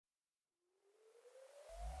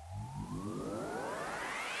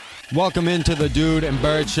Welcome into the Dude and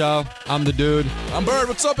Bird Show. I'm the Dude. I'm Bird.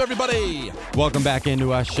 What's up, everybody? Welcome back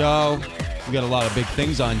into our show. We got a lot of big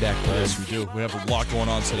things on deck, Bird. Yes, we do. We have a lot going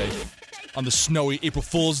on today on the snowy April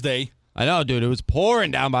Fool's Day. I know, dude. It was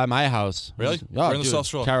pouring down by my house. Really? Oh, We're in the dude, South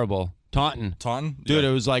Shore. terrible. Taunton. Taunton? Dude, Yeah.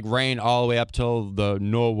 it was like rain all the way up till the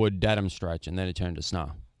Norwood-Dedham stretch, and then it turned to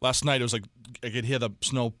snow. Last night, it was like I could hear the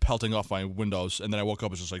snow pelting off my windows, and then I woke up,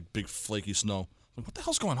 it was just like big flaky snow. Like, what the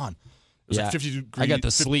hell's going on? It was like 50 degrees. I got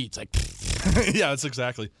the sleet. It's like, yeah, that's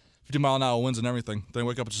exactly. 50-mile-an-hour winds and everything. Then I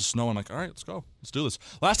wake up, it's just snow. I'm like, all right, let's go. Let's do this.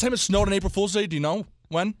 Last time it snowed on April Fool's Day, do you know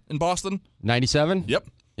when? In Boston? 97? Yep.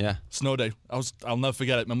 Yeah. Snow day. I'll never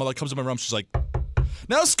forget it. My mother comes in my room, she's like,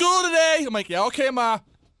 "No school today." I'm like, "Yeah, okay, Ma.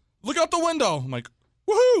 Look out the window." I'm like,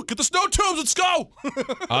 "Woohoo! Get the snow tubes, let's go!"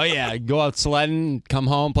 Oh, yeah. Go out sledding, come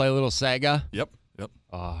home, play a little Sega. Yep.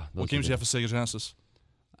 What games do you have for Sega Genesis?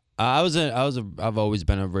 I've always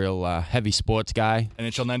been a real heavy sports guy.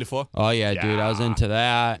 NHL 94? Oh, yeah, dude. I was into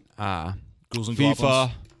that. Ghouls and FIFA.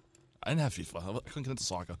 Goblins? I didn't have FIFA. I couldn't get into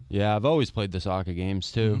soccer. Yeah, I've always played the soccer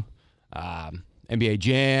games, too. NBA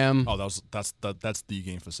Jam. Oh, that's the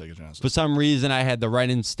game for Sega Genesis. For some reason, I had the Ren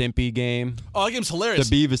and Stimpy game, Oh, that game's hilarious.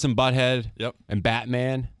 the Beavis and Butthead, Yep. and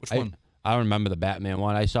Batman. Which one? I don't remember the Batman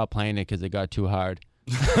one. I stopped playing it because it got too hard.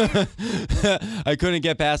 I couldn't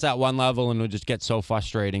get past that one level, and it would just get so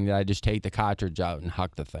frustrating that I just take the cartridge out and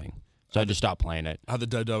huck the thing. So I just stopped playing it. I had the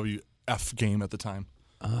WWF game at the time.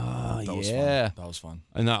 Oh, That was yeah. fun. That was fun.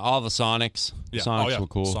 And all the Sonics. Yeah. Sonics were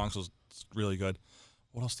cool. Sonics was really good.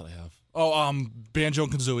 What else did I have? Oh, Banjo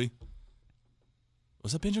and Kazooie.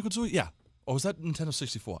 Was that Banjo and Kazooie? Yeah. Or was that Nintendo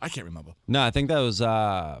 64? I can't remember. No, I think that was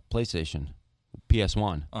PlayStation,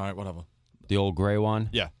 PS1, All right, whatever. the old gray one.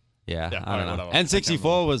 Yeah, Yeah, Yeah, I don't alright, know. whatever. I can't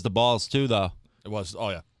N64 was the balls too, though. it was. Oh,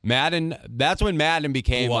 yeah. Madden. That's when Madden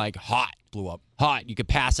became Blew up. like hot. Blew up. Hot. You could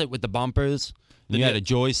pass it with the bumpers. And Then you you had had- a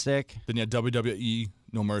joystick. Then you had WWE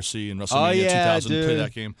No Mercy and WrestleMania yeah, 2000. Play dude.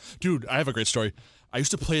 that game. Dude, I have a great story. I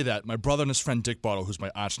used to play that. My brother and his friend Dick Bottle, who's my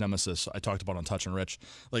arch nemesis, I talked about on Touch and Rich.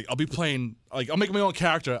 Like, I'll be playing, like, I'll make my own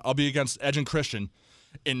character. I'll be against Edge and Christian,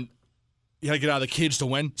 and you gotta get out of the cage to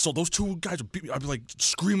win. So those two guys would beat me. I'd be like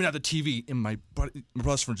screaming at the TV, and my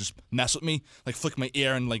brother's friend just mess with me, like flick my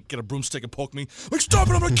ear and like get a broomstick and poke me. Like, stop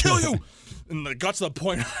it, I'm gonna kill you! And it got to the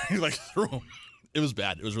point I like threw him. It was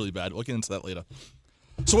bad. It was really bad. We'll get into that later.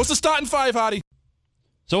 So what's the starting five, Hardy?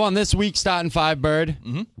 So on this week's Starting Five, Bird,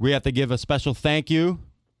 we have to give a special thank you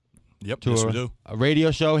Yep, to yes we do. a radio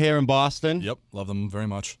show here in Boston. Yep, love them very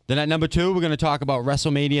much. Then at number 2, we're going to talk about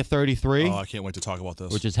WrestleMania 33, Oh, I can't wait to talk about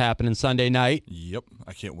this. which is happening Sunday night. Yep,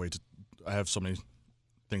 I can't wait to. I have so many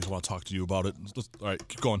things I want to talk to you about it. All right,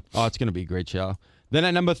 keep going. Oh, it's going to be a great show. Then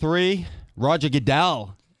at number 3, Roger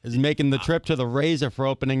Goodell is making the trip to the Razor for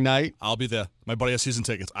opening night. I'll be there. My buddy has season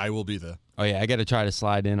tickets. I will be there. Oh, yeah, I got to try to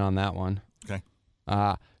slide in on that one. Okay.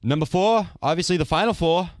 Number 4, obviously the Final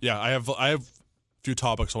Four. Yeah, I have a few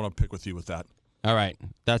topics I want to pick with you with that. All right,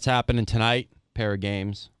 that's happening tonight, pair of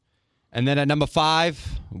games. And then at number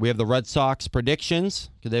 5, we have the Red Sox predictions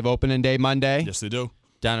because they have opening day Monday Yes, they do.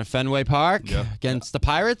 down at Fenway Park Yeah. against the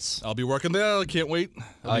Pirates. I'll be working there. I can't wait.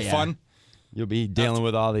 It'll be yeah. fun. You'll be dealing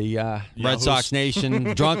with all the Red Yahoos. Sox Nation,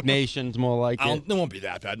 drunk nations, more like it. It won't be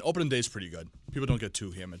that bad. Opening day's pretty good. People don't get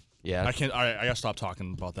too hammered. Yeah. I can't. I gotta stop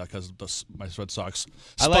talking about that because my Red Sox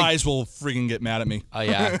I like- spies will freaking get mad at me. Oh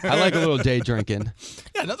yeah, I like a little day drinking.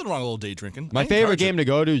 Yeah, nothing wrong with a little day drinking. My I favorite encourage game it. to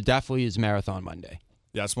go to definitely is Marathon Monday.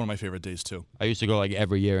 Yeah, it's one of my favorite days too. I used to go like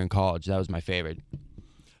every year in college. That was my favorite.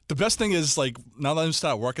 The best thing is, like, now that I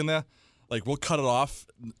start working there, like, we'll cut it off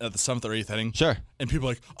at the 7th or 8th inning. Sure. And people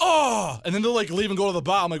are like, oh! And then they'll, like, leave and go to the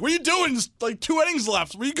bar. I'm like, what are you doing? There's, like, 2 innings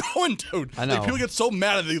left. Where are you going, dude? I know. Like, people get so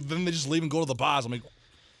mad at it, then they just leave and go to the bars. I'm like,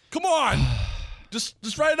 come on! just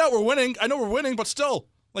write it out. We're winning. I know we're winning, but still.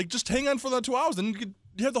 Like, just hang on for the 2 hours. Then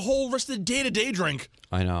you have the whole rest of the day-to-day drink.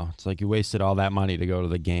 I know. It's like you wasted all that money to go to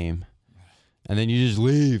the game, and then you just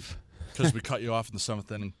leave. Because we cut you off in the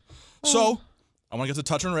 7th inning. So, I want to get to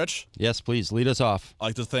Touch and Rich. Yes, please lead us off. I'd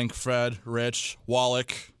like to thank Fred, Rich,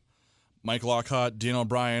 Wallach, Mike Lockhart, Dean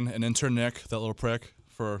O'Brien, and intern Nick, that little prick,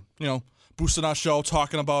 for, boosting our show,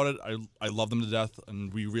 talking about it. I love them to death,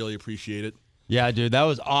 and we really appreciate it. Yeah, dude, that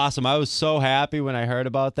was awesome. I was so happy when I heard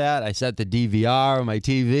about that. I set the DVR on my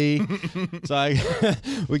TV,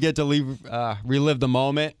 so we get to relive the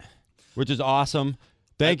moment, which is awesome.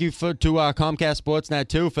 Thank you to Comcast Sportsnet,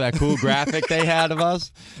 too, for that cool graphic they had of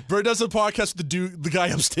us. Bird does a podcast with the guy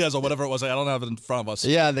upstairs or whatever it was. I don't have it in front of us.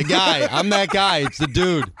 Yeah, the guy. I'm that guy. It's the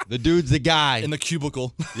dude. The dude's the guy. In the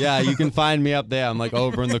cubicle. Yeah, you can find me up there. I'm like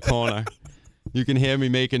over in the corner. You can hear me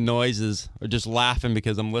making noises or just laughing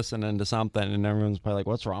because I'm listening to something, and everyone's probably like,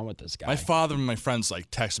 "What's wrong with this guy?" My father and my friends like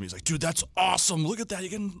texted me. He's like, "Dude, that's awesome! Look at that! You're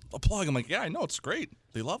getting a plug." I'm like, "Yeah, I know. It's great.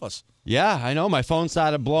 They love us." Yeah, I know. My phone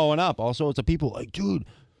started blowing up. All sorts of people like, "Dude,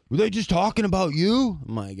 were they just talking about you?"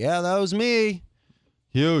 I'm like, "Yeah, that was me."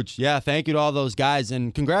 Huge. Yeah, thank you to all those guys.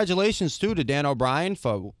 And congratulations, too, to Dan O'Brien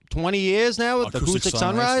for 20 years now with Acoustic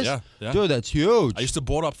Sunrise. Yeah. Dude, that's huge. I used to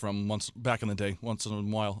board up for him back in the day, once in a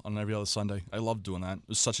while, on every other Sunday. I loved doing that. It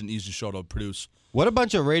was such an easy show to produce. What a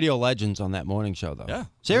bunch of radio legends on that morning show, though. Yeah.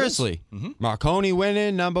 Seriously. Marconi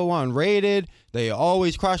winning, #1 rated. They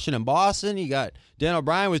always crushing in Boston. You got Dan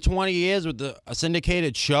O'Brien with 20 years with a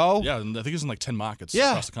syndicated show. Yeah, and I think he's in like 10 markets Yeah,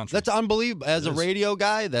 across the country. that's unbelievable. As a radio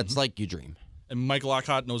guy, that's like your dream. And Mike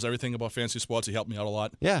Lockhart knows everything about fantasy sports. He helped me out a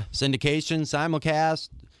lot. Yeah, syndication, simulcast,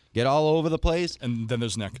 get all over the place. And then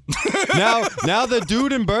there's Nick. now the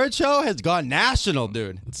Dude and Bird show has gone national,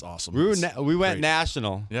 dude. It's awesome. We went great.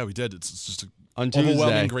 national. Yeah, we did. It's just On an Tuesday.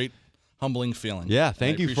 overwhelming, great, humbling feeling. Yeah,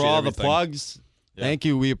 thank you for all the plugs. Yeah. Thank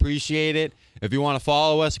you. We appreciate it. If you want to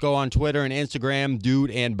follow us, go on Twitter and Instagram,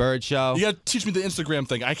 Dude and Bird Show. You got to teach me the Instagram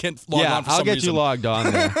thing. I can't log on for I'll some get reason. you logged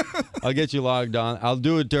on there. I'll get you logged on. I'll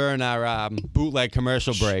do it during our bootleg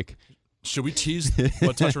commercial break. Should we tease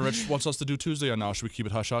what Touch and Rich wants us to do Tuesday or no? Should we keep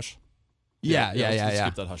it hush-hush? Yeah. Let's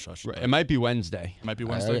keep that hush-hush. It might be Wednesday. It might be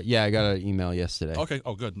Wednesday? Yeah, I got an email yesterday. Okay.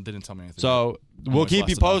 Oh, good. They didn't tell me anything. So we'll keep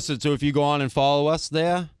you posted. So if you go on and follow us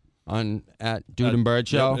there at Dude and Bird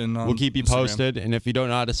Show, and, we'll keep you Instagram. posted. And if you don't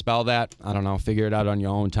know how to spell that, I don't know, figure it out on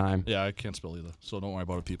your own time. Yeah, I can't spell either, so don't worry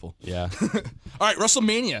about it, people. Yeah. All right,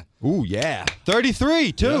 WrestleMania. Ooh, yeah.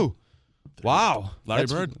 33, too. Wow. Larry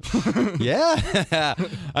Bird. Yeah.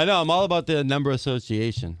 I know. I'm all about the number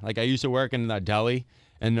association. Like, I used to work in a deli,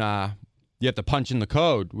 and you have to punch in the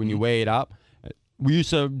code when you weigh it up. We used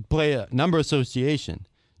to play a number association.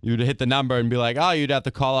 You'd hit the number and be like, oh, you'd have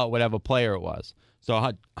to call out whatever player it was.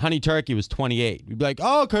 So Honey Turkey was 28. You'd be like,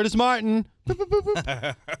 oh, Curtis Martin. Boop, boop, boop,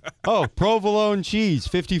 boop. Oh, Provolone Cheese,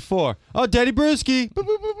 54. Oh, Teddy Bruschi. Boop,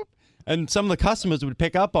 boop, boop, boop. And some of the customers would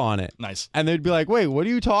pick up on it. Nice. And they'd be like, wait, what are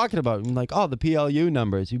you talking about? And I'm like, oh, the PLU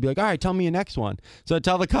numbers. You'd be like, all right, tell me your next one. So I'd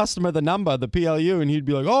tell the customer the number, the PLU, and he'd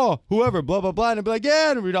be like, oh, whoever, blah, blah, blah. And I'd be like,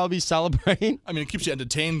 yeah, and we'd all be celebrating. I mean, it keeps you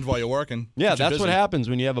entertained while you're working. Yeah, Keeps you that's what busy. happens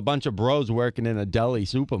when you have a bunch of bros working in a deli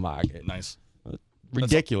supermarket. Nice.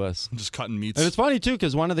 Ridiculous. Just cutting meats. And it's funny, too,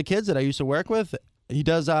 because one of the kids that I used to work with, he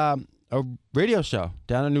does a radio show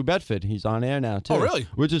down in New Bedford. He's on air now, too. Oh, really?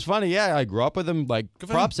 Which is funny. Yeah, I grew up with him. Like, Good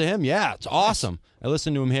for props to him. Yeah, it's awesome. I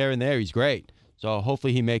listen to him here and there. He's great. So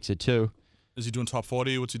hopefully he makes it, too. Is he doing top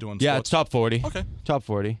 40? What's he doing? Yeah, Sports? it's top 40. Okay. Top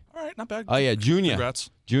 40. All right, not bad. Oh, yeah, Junior. Congrats.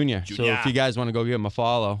 Junior. So Junior. if you guys want to go give him a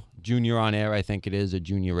follow, Junior on air, I think it is, or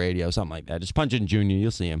Junior Radio, something like that. Just punch in Junior.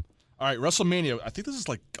 You'll see him. All right, WrestleMania. I think this is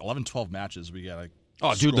like 11, 12 matches we got.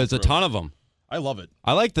 Oh, dude, there's a ton of them. I love it.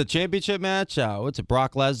 I like the championship match. What's it,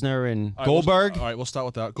 Brock Lesnar and All right, Goldberg? All right, we'll start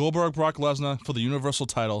with that. Goldberg, Brock Lesnar for the Universal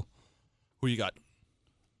title. Who you got?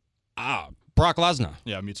 Brock Lesnar.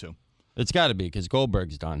 Yeah, me too. It's got to be because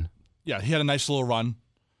Goldberg's done. Yeah, he had a nice little run.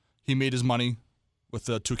 He made his money with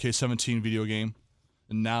the 2K17 video game,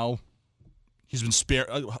 and now he's been spared.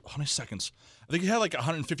 How many seconds? I think he had like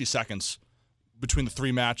 150 seconds between the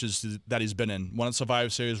three matches that he's been in. One at Survivor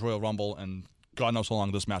Series, Royal Rumble, and God knows how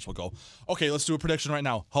long this match will go. Okay, let's do a prediction right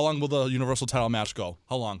now. How long will the Universal title match go?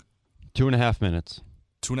 How long? 2.5 minutes.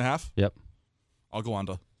 2.5? Yep. I'll go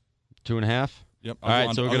under. 2.5? Yep. All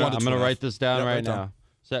right, so I'm going to write this down Yep, right write down. now.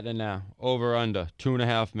 Setting it now. Over, under.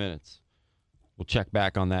 2.5 minutes. We'll check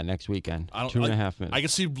back on that next weekend. 2.5 minutes. I can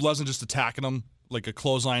see Lesnar just attacking him like a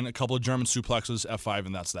clothesline, a couple of German suplexes, F5,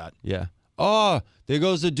 and that's that. Yeah. Oh, there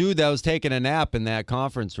goes the dude that was taking a nap in that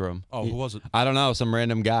conference room. Oh, who was it? I don't know, some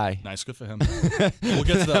random guy. Nice, good for him. We'll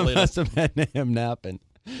get to that later. Must have been him napping.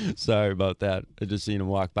 Sorry about that. I just seen him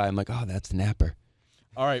walk by. I'm like, oh, that's the napper.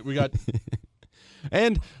 All right, we got.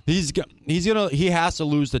 And he has to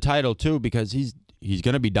lose the title too because he's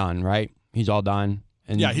gonna be done, right? He's all done.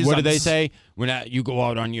 And Yeah, he's what done. do they say? You go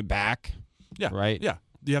out on your back. Yeah. Right? Yeah.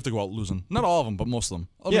 You have to go out losing. Not all of them, but most of them.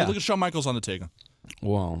 I mean, Yeah. look at Shawn Michaels Undertaker.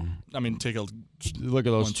 Well, I mean, take a. look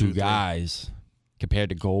at those 1, 2, two 3. guys compared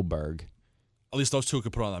to Goldberg. At least those two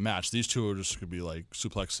could put on that match. These two are just going to be like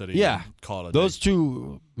Suplex City. Yeah. And call it a Those day.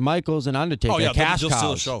 two, Michaels and Undertaker, Oh, yeah, cash they'll steal the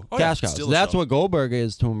cows. show. Oh, Cash yeah, cows. steal the That's show. what Goldberg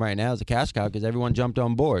is to him right now, is a cash cow because everyone jumped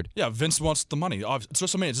on board. Yeah, Vince wants the money. It's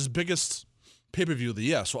WrestleMania. It's his biggest pay-per-view of the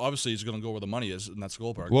year, so obviously he's going to go where the money is, and that's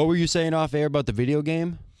Goldberg. What were you saying off air about the video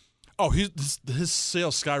game? Oh, his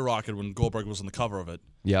sales skyrocketed when Goldberg was on the cover of it.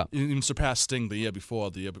 Yeah. He even surpassed Sting the year before.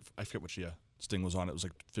 I forget which year Sting was on. It was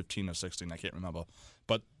like 15 or 16. I can't remember.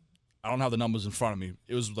 But I don't have the numbers in front of me.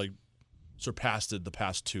 It was like surpassed the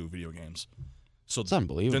past 2 video games. So It's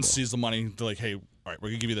unbelievable. Vince sees the money. They're like, hey, all right, we're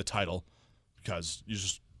going to give you the title because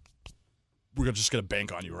we're just going to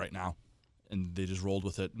bank on you right now. And they just rolled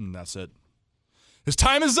with it, and that's it. His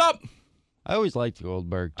time is up. I always liked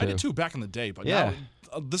Goldberg, too. I did too back in the day, but Yeah.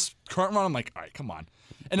 now, this current run, I'm like, all right, come on.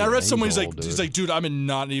 And I read someone, he's old, like, dude, I'm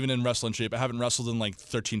not even in wrestling shape. I haven't wrestled in like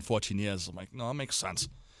 13, 14 years. I'm like, no, that makes sense.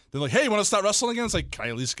 They're like, hey, you want to start wrestling again? It's like, can I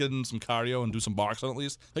at least get in some cardio and do some boxing at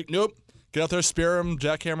least? Like, nope. Get out there, spear him,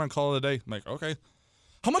 jackhammer, and call it a day. I'm like, okay.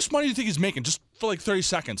 How much money do you think he's making just for like 30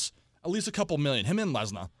 seconds? At least a couple million. Him and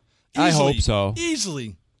Lesnar. I hope so.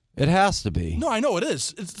 Easily. It has to be. No, I know it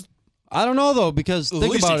is. It's I don't know, though, because at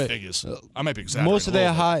think least about eight it. figures. I might be exaggerating. Most of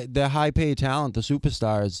their high paid talent, the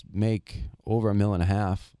superstars, make over $1.5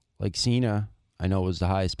 million. Like Cena, I know was the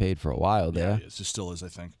highest paid for a while there. Yeah, he is. He still is, I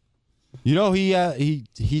think. You know,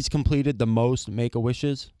 he's completed the most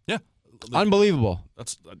Make-A-Wishes. Yeah. Unbelievable.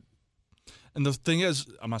 That's and the thing is,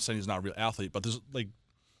 I'm not saying he's not a real athlete, but there's like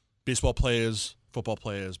baseball players, football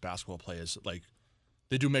players, basketball players, like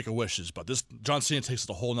they do make a wishes, but this John Cena takes it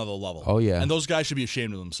to a whole nother level. Oh, yeah. And those guys should be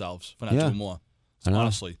ashamed of themselves for not Yeah. doing more. I know.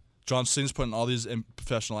 Honestly, John Cena's putting all these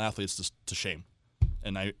professional athletes to shame,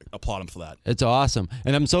 and I applaud him for that. It's awesome.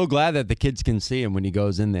 And I'm so glad that the kids can see him when he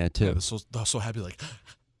goes in there, too. Yeah, they're so happy, like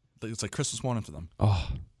it's like Christmas morning for them. Oh,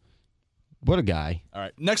 what a guy. All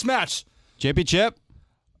right, next match. Championship?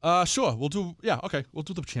 Sure, we'll do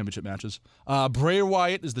the championship matches. Bray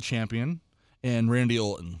Wyatt is the champion, and Randy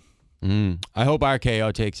Orton. I hope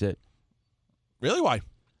RKO takes it. Really? Why?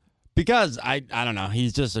 Because, I don't know,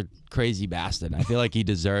 he's just a crazy bastard. I feel like he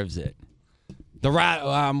deserves it. The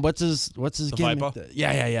what's his game? Viper?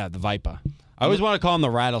 Yeah, the Viper. I always want to call him the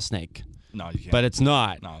Rattlesnake, No, you can't. but it's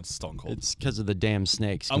not. No, it's Stone Cold. It's because of the damn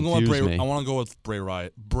snakes. I'm going with Confuse Bray. me. I want to go with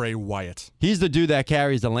Bray Wyatt. He's the dude that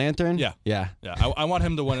carries the lantern? Yeah. Yeah. Yeah, I want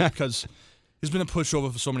him to win it because he's been a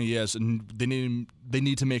pushover for so many years, and they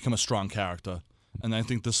need to make him a strong character. And I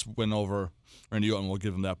think this win over Randy Orton will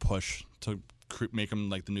give him that push to make him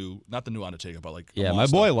like not the new Undertaker, but like a Yeah, my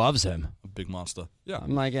monster, boy loves him. a big monster. Yeah,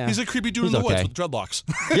 I'm like, yeah. he's a creepy dude he's in the woods okay. with dreadlocks.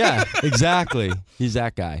 Yeah, exactly. He's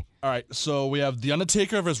that guy. All right, so we have the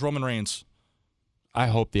Undertaker versus Roman Reigns. I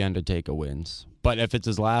hope the Undertaker wins. But if it's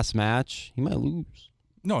his last match, he might lose.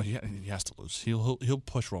 No, he has to lose. He'll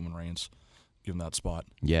push Roman Reigns, give him that spot.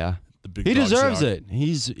 Yeah. The big He dog deserves CR. it.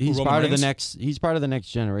 He's Roman part of the Reigns? next he's part of the next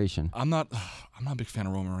generation. I'm not a big fan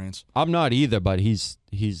of Roman Reigns. I'm not either, but he's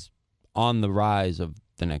on the rise of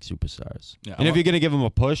the next superstars. Yeah, and if you're gonna give him a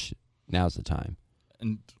push, now's the time.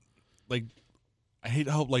 And like I hate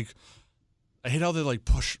how they like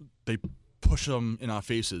push them in our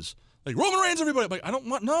faces. Like Roman Reigns, everybody. I'm like, I don't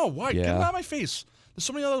want why? Get Yeah. him out of my face. There's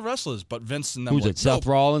so many other wrestlers, but Vince and them. Who's like, it? Seth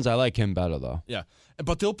no. Rollins? I like him better though. Yeah,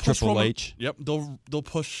 but they'll push Triple Roman, H. Yep, they'll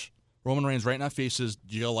push Roman Reigns right in our faces.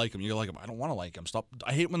 You gotta like him. You gotta like him. I don't want to like him. Stop.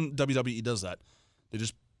 I hate when WWE does that. They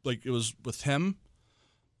just like it was with him,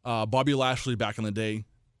 Bobby Lashley back in the day.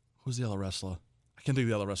 Who's the other wrestler? I can't think of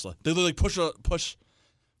the other wrestler. They like push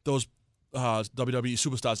those WWE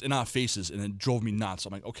superstars in our faces, and it drove me nuts.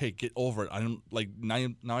 I'm like, okay, get over it. I don't like now.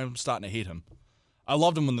 I'm starting to hate him. I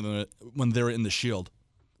loved him when they were in the Shield,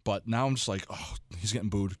 but now I'm just like, oh, he's getting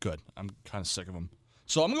booed. Good. I'm kind of sick of him.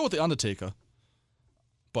 So I'm gonna go with the Undertaker.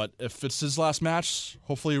 But if it's his last match,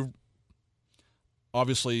 hopefully,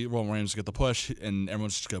 obviously Roman Reigns will get the push, and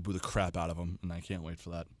everyone's just gonna boo the crap out of him, and I can't wait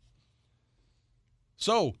for that.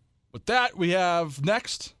 So with that, we have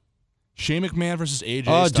next Shane McMahon versus AJ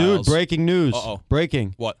Oh, Styles. dude! Breaking news! Uh-oh.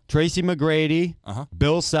 Breaking. What? Tracy McGrady, Uh-huh.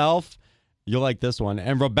 Bill Self. You'll like this one,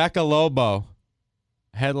 and Rebecca Lobo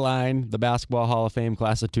headline the Basketball Hall of Fame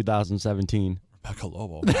class of 2017. Rebecca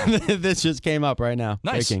Lobo. This just came up right now.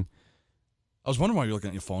 Nice. Breaking. I was wondering why you're looking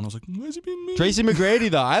at your phone. I was like, why is he being mean? Tracy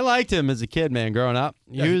McGrady, though, I liked him as a kid, man. Growing up,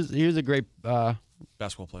 Yeah. he was a great.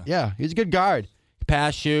 Basketball player. Yeah, he was a good guard.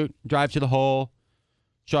 Pass, shoot, drive to the hole,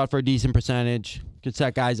 shot for a decent percentage, could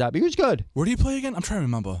set guys up. He was good. Where do you play again? I'm trying to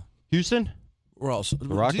remember. Houston. Where else? The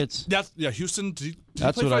Rockets? Houston. Did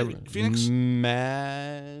That's he play what for Phoenix?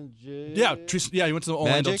 Magic. Yeah, he went to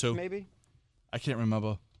Orlando Magic, too. maybe. I can't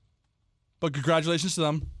remember. But congratulations to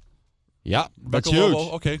them. Yeah, that's Rebecca huge.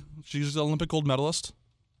 Lobo, okay. She's an Olympic gold medalist.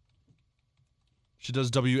 She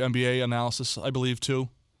does WNBA analysis, I believe, too.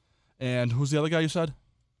 And who's the other guy you said?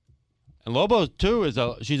 And Lobo too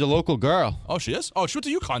she's a local girl. Oh, she is? Oh, she went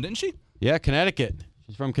to UConn, didn't she? Yeah, Connecticut.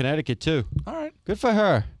 She's from Connecticut too. All right. Good for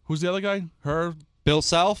her. Who's the other guy? Her? Bill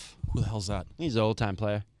Self. Who the hell's that? He's an old time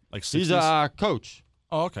player. Like 60s? He's a coach.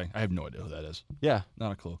 Oh, okay. I have no idea who that is. Yeah.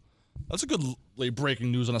 Not a clue. That's a good like,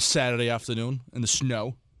 breaking news on a Saturday afternoon in the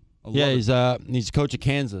snow. I love Yeah, it. he's coach of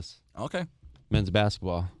Kansas Okay. men's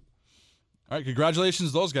basketball. All right, congratulations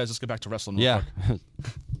to those guys. Let's get back to wrestling real Yeah. quick.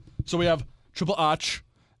 So we have Triple H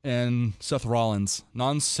and Seth Rollins,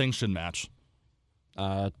 non-sanctioned match.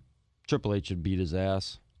 Triple H should beat his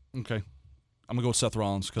ass. Okay. I'm going to go with Seth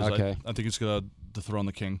Rollins because Okay. I think he's going to dethrone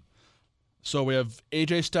the king. So we have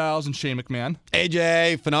AJ Styles and Shane McMahon.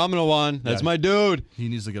 AJ, phenomenal one. That's Yeah. my dude. He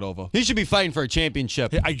needs to get over. He should be fighting for a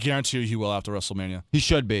championship. I guarantee you he will after WrestleMania. He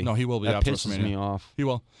should be. No, he will be that after pisses WrestleMania. me off. He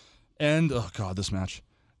will. And, oh, God, this match.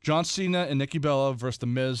 John Cena and Nikki Bella versus The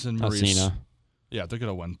Miz and Maurice. Cena. Yeah, they're going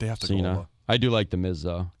to win. They have to go Cena. over. I do like The Miz,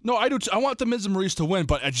 though. No, I do. I want The Miz and Maurice to win,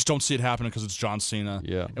 but I just don't see it happening because it's John Cena.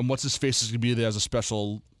 Yeah. And what's his face is going to be there as a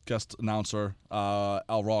special guest announcer,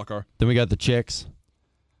 Al Roker. Then we got the chicks.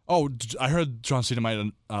 Oh, I heard John Cena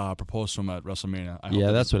might propose to him at WrestleMania. I hope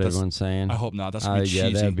Yeah, that's what everyone's saying. I hope not. That's gonna be cheesy. Yeah,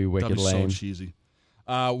 that'd be wicked lame. So cheesy.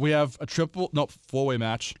 We have a four-way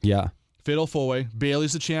match. Yeah. Fatal four-way.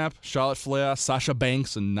 Bayley's the champ. Charlotte Flair, Sasha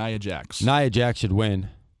Banks, and Nia Jax. Nia Jax should win.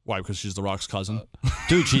 Why? Because she's The Rock's cousin.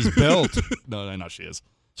 Dude, she's built. No, I know she is.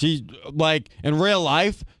 She, like, in real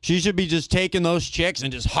life, she should be just taking those chicks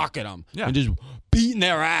and just hucking them. Yeah. And just beating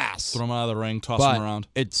their ass. Throw them out of the ring, toss But them around.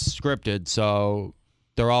 it's scripted, so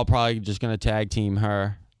they're all probably just going to tag team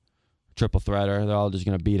her. Triple threat her. They're all just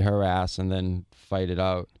going to beat her ass and then fight it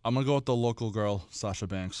out. I'm gonna go with the local girl, Sasha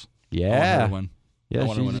Banks. I want her Yeah. to win. I Yeah,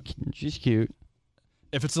 want her to win it. she's cute.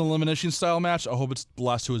 If it's an elimination style match, I hope it's the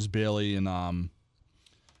last two is Bayley and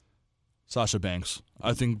Sasha Banks.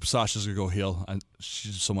 I think Sasha's gonna go heel.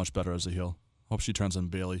 She's so much better as a heel. Hope she turns on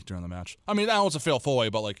Bayley during the match. I mean, I know it's a fail four-way,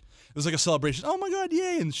 but like it was like a celebration. Oh my God,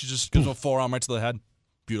 yay! And she just gives him a forearm right to the head.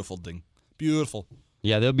 Beautiful thing. Beautiful.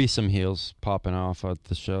 Yeah, there'll be some heels popping off at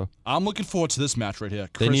the show. I'm looking forward to this match right here.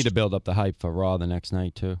 They need to build up the hype for Raw the next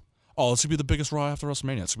night, too. Oh, this could be the biggest Raw after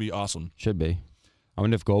WrestleMania. It's gonna be awesome. Should be. I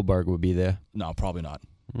wonder if Goldberg would be there. No, probably not.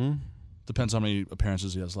 Hmm? Depends how many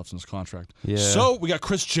appearances he has left in his contract. Yeah. So we got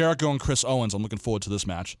Chris Jericho and Chris Owens. I'm looking forward to this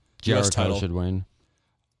match. US Jericho title. should win.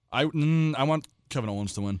 I want Kevin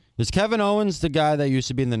Owens to win. Is Kevin Owens the guy that used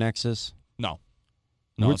to be in the Nexus? No,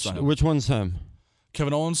 it's not him. Which one's him?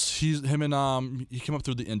 Kevin Owens, he came up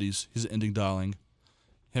through the Indies. He's an Indie darling.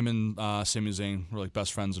 Him and Sami Zayn were like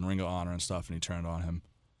best friends in Ring of Honor and stuff, and he turned on him.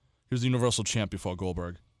 He was the Universal Champ before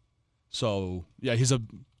Goldberg. So yeah, he's a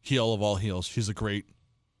heel of all heels. He's a great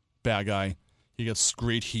bad guy. He gets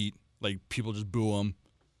great heat. Like people just boo him.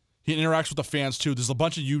 He interacts with the fans too. There's a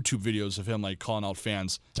bunch of YouTube videos of him like calling out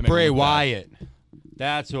fans. To make Bray them look bad. Wyatt.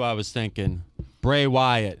 That's who I was thinking. Bray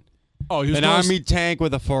Wyatt. Oh, he was An going- army tank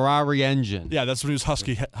with a Ferrari engine. Yeah, that's when he was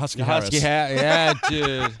Husky Harris. Yeah,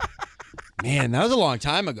 dude. Man, that was a long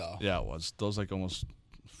time ago. Yeah, it was. Those like almost.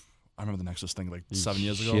 I remember the Nexus thing like 7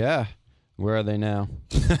 years ago. Yeah. Where are they now?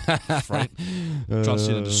 Right? John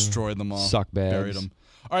Cena destroyed them all. Suck bags. Buried them.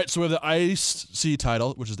 All right, so we have the IC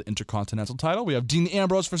title, which is the Intercontinental title. We have Dean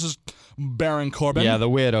Ambrose versus Baron Corbin. Yeah, the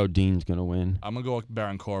weirdo Dean's going to win. I'm going to go with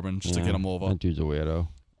Baron Corbin just to Yeah, get him over. That dude's a weirdo.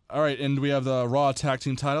 All right, and we have the Raw Tag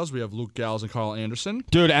Team titles. We have Luke Gallows and Carl Anderson.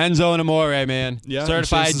 Dude, Enzo and Amore, man. Yeah,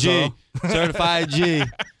 Certified and G. Chase Certified G.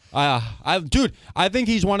 Dude, I think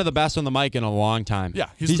he's one of the best on the mic in a long time. Yeah,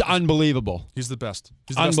 he's unbelievable. He's the best.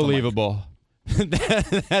 He's the best on the mic. Unbelievable.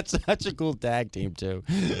 That's such a cool tag team too.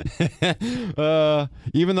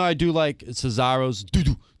 Even though I do like Cesaro's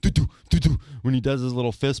doo-doo when he does his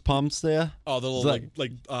little fist pumps there. Oh, the little It's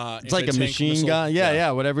it's like a machine gun.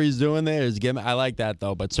 Yeah. Whatever he's doing there is gimmick. I like that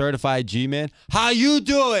though. But Certified G, man, how you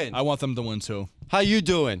doing? I want them to win too. How you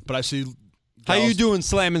doing? But I see. How you Gallows- doing,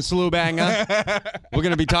 Slamming Slew Banger? We're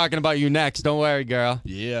gonna be talking about you next. Don't worry, girl.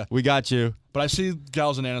 Yeah. We got you. But I see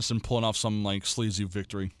Gallows and Anderson pulling off some like sleazy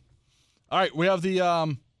victory. All right, we have the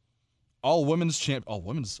all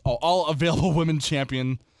available women's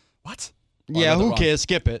champion. What? Oh, I Yeah, read that who wrong. cares?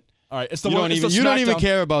 Skip it. All right, it's the You one. don't even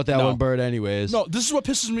care about that No. one bird, anyways. No, this is what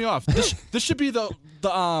pisses me off. This should be the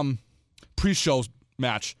pre-show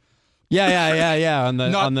match. Yeah. On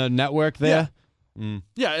Not- the network there.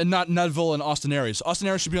 Yeah, and not Neville and Austin Aries. Austin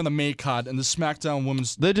Aries should be on the main card, and the SmackDown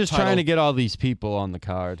Women's. They're just title. trying to get all these people on the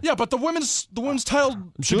card. Yeah, but the women's title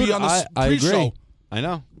should Dude, be on the I pre-show. agree. I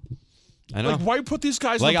know. Like, why put these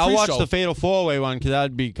guys Like, on I'll the watch pre-show? the Fatal 4-Way one because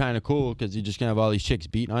that'd be kind of cool because you're just going to have all these chicks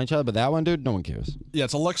beating on each other. But that one, dude, no one cares. Yeah,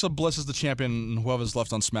 it's Alexa Bliss is the champion, and whoever's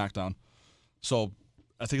left on SmackDown. So,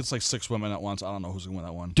 I think it's like 6 women at once. I don't know who's going to win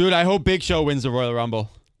that one. Dude, I hope Big Show wins the Royal Rumble.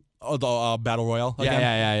 Oh, the Battle Royale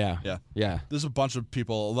again? Yeah. There's a bunch of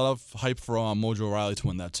people, a lot of hype for Mojo Riley to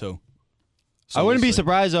win that, too. So I wouldn't we'll be see.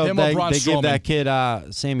 surprised though if Him or they Braun give Strowman. that kid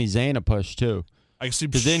Sami Zayn a push too. I can see.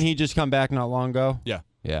 Because didn't he just come back not long ago? Yeah.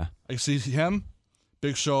 Yeah. I can see him,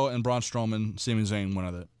 Big Show, and Braun Strowman, Sami Zayn, one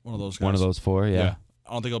of those guys. One of those four, yeah.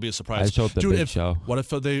 I don't think it'll be a I surprise. just hope the Dude, big show. What if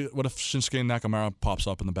Shinsuke Nakamura pops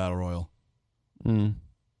up in the Battle Royal? Mm.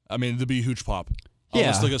 I mean, it'd be a huge pop. Yeah.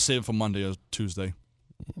 Unless they're going to save it for Monday or Tuesday.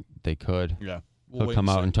 They could. Yeah. He'll come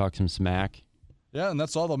out and talk some smack. Yeah, and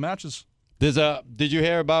that's all the matches. Did you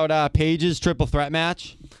hear about Paige's triple threat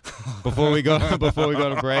match? Before we go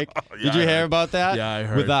to break, did you hear about that? Yeah, I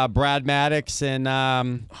heard. With Brad Maddox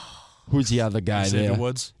and who's the other guy Xavier there?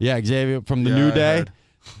 Woods. Yeah, Xavier from the Yeah, New I Day. heard.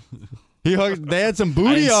 They had some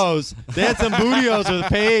bootios. They had some bootios with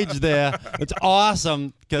Paige there. It's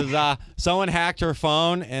awesome because someone hacked her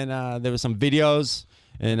phone and there was some videos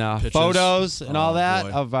and Pictures. photos and all that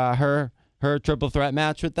boy. of her triple threat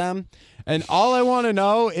match with them. And all I want to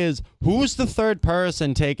know is who's the third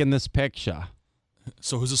person taking this picture?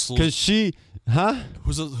 So who's a Because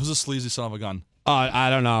who's a sleazy son of a gun? I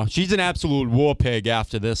don't know. She's an absolute war pig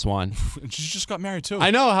after this one. And she just got married too.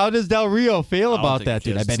 I know. How does Del Rio feel I don't about think that, he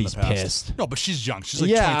dude? I cares. bet It's he's in the past. pissed. No, but she's young. She's like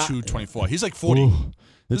Yeah. 22, 24. He's like 40. Ooh.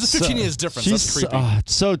 There's a 15 years difference. That's creepy.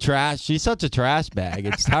 It's so trash. She's such a trash bag.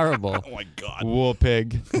 It's terrible. Oh my God. War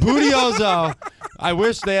pig. Bootios, though. I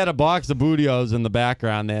wish they had a box of Bootios in the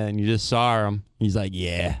background there and you just saw him. He's like,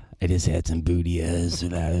 yeah, I just had some Bootios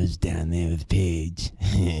when I was down there with Paige.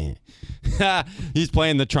 He's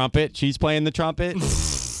playing the trumpet. She's playing the trumpet.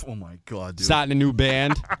 Oh my God, dude. Starting a new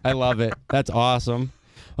band. I love it. That's awesome.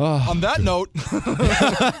 Oh. On that note,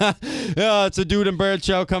 Yeah, it's a Dude and Bird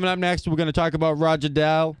show. Coming up next, we're going to talk about Roger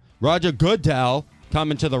Goodell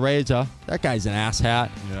coming to the Razor. That guy's an asshat.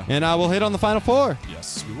 Yeah. And we'll hit on the Final Four.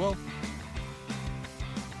 yes, we will.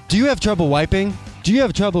 Do you have trouble wiping? Do you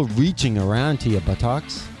have trouble reaching around to your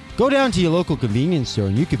buttocks? Go down to your local convenience store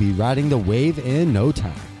and you could be riding the wave in no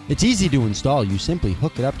time. It's easy to install. You simply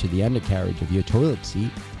hook it up to the undercarriage of your toilet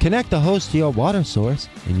seat, connect the hose to your water source,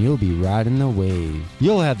 and you'll be riding the wave.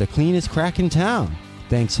 You'll have the cleanest crack in town,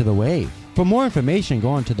 thanks to the Wave. For more information, go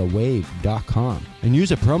on to thewave.com and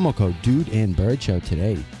use a promo code Dude and Bird Show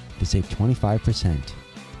today to save 25%.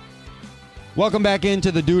 Welcome back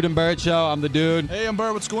into the Dude and Bird Show. I'm the Dude. Hey,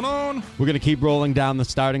 Umber, what's going on? We're going to keep rolling down the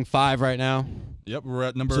starting five right now. Yep, we're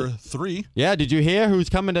at number 3. Yeah, did you hear who's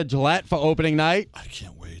coming to Gillette for opening night? I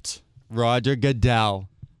can't wait. Roger Goodell.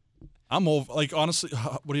 I'm over. Like, honestly,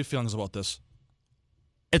 what are your feelings about this?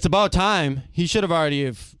 It's about time. He should have already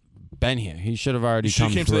have been here. He should have already She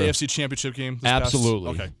come came through. to the AFC Championship game. This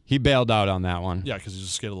Absolutely. Past, okay. He bailed out on that one. Yeah, because he's a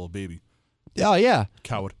scared little baby. Oh, yeah.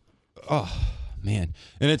 Coward. Man.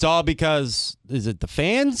 And it's all because, is it the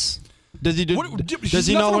fans? Does he Does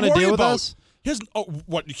he not want to deal with us?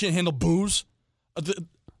 What? You can't handle booze?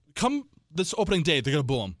 Come this opening day, they're gonna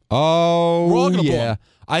boo him. Oh, We're all gonna boo yeah. him.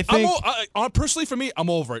 I think Personally, for me, I'm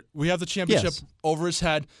over it. We have the championship Yes. over his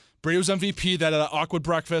head. Brady was MVP. That awkward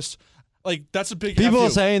breakfast. Like, that's a big. people F are you.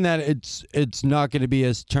 saying that it's not going to be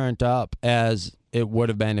as turned up as it would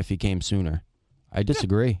have been if he came sooner. I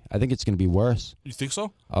disagree. I think it's going to be worse. You think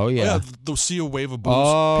so? Oh, yeah. They'll see a wave of boos. People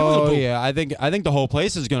are Oh, gonna boo. yeah. I think the whole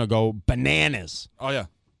place is going to go bananas. Oh yeah.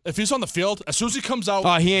 If he's on the field, as soon as he comes out.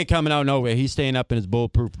 Oh, he ain't coming out nowhere. He's staying up in his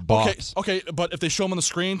bulletproof box. Okay, but if they show him on the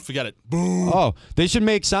screen, forget it. Boo. Oh, they should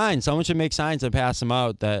make signs. Someone should make signs and pass them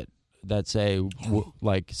out that say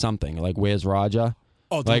like something like "Where's Raja?"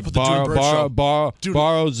 Oh, they'll Like put the Dude and Bird show.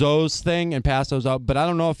 borrow those thing and pass those out. But I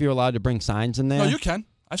don't know if you're allowed to bring signs in there. No, you can.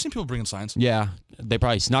 I've seen people bringing signs. Yeah, they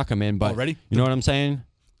probably snuck them in. But Already? you know what I'm saying?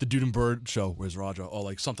 The Dude and Bird show. Where's Raja? Or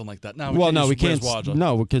like something like that. No, We can't. Where's Raja?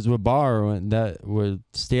 No, because we're borrowing that. We're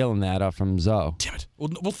stealing that up from Zoe. Damn it. We'll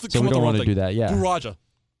So come we with don't the wrong want to thing. do that. Yeah. Boo Raja.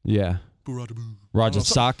 Yeah. Boo Raja. Boo. Roger Oh, no,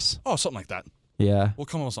 sucks. something like that. Yeah. We'll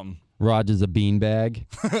come up with something. Roger's a beanbag.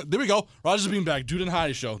 There we go. Roger's Beanbag. Dude and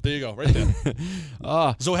Heidi show. There you go. Right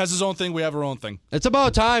there. Zoe has his own thing. We have our own thing. It's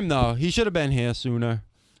about time though. He should have been here sooner.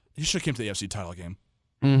 He should have came to the AFC title game.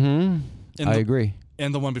 Mm-hmm. I agree.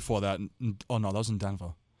 And the one before that. Oh, no, that was in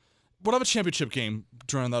Denver. Whatever championship game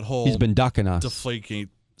during that whole He's been ducking us. Deflategate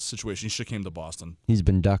situation, he should have came to Boston. He's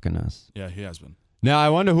been ducking us. Yeah, he has been. Now I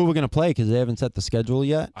wonder who we're gonna play because they haven't set the schedule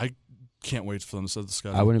yet. I can't wait for them to set the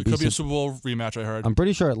schedule. I wouldn't it could be be a Super Bowl rematch, I heard. I'm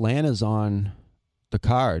pretty sure Atlanta's on the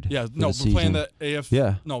card. Yeah, for no, the we're playing season. the AF.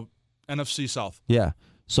 Yeah. No, NFC South. Yeah.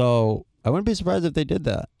 So I wouldn't be surprised if they did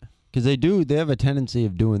that because they have a tendency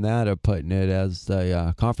of doing that or putting it as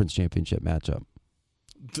the conference championship matchup.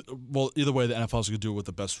 Well, either way, the NFL's going to do it with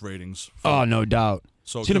the best ratings. Oh, no doubt.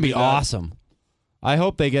 So It's going to could be that. awesome. I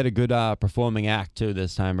hope they get a good performing act, too,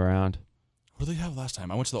 this time around. What did they have last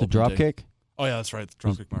time? I went to the The opening drop day. kick? Oh, yeah, that's right. The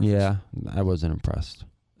drop kick Marcus. Yeah, I wasn't impressed.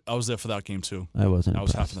 I was there for that game, too. I wasn't I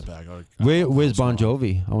was impressed. half in the bag. Where's Bon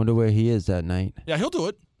Jovi? I wonder where he is that night. Yeah, he'll do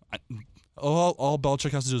it. All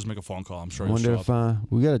Belichick has to do is make a phone call. I'm sure I he'll wonder show if up.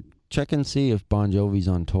 we got to check and see if Bon Jovi's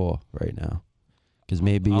on tour right now. Because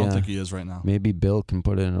maybe I don't think he is right now. maybe Bill can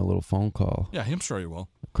put in a little phone call. Yeah, I'm sure he will.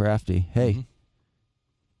 Crafty. Hey.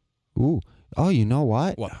 Ooh. Oh, you know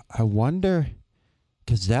what? What? I wonder,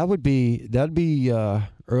 because that'd be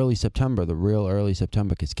early September, the real early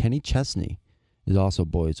September, because Kenny Chesney is also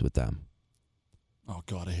boys with them. Oh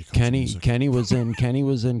God, I hate country music. Kenny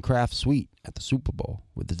was in Kraft Suite at the Super Bowl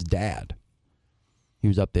with his dad. He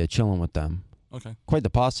was up there chilling with them. Okay. Quite the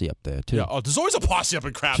posse up there too. Yeah. Oh, there's always a posse up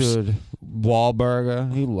in Crafts. Dude,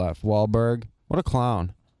 Wahlberg, he left. Wahlberg, what a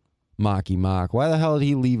clown. Marky Mark. Why the hell did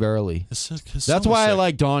he leave early? That's why I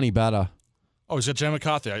like Donnie better. Oh, he's got Jen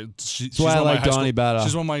McCarthy. That's why I like Donnie better.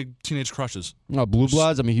 She's one of my teenage crushes. Oh, Blue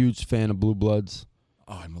Bloods. I'm a huge fan of Blue Bloods.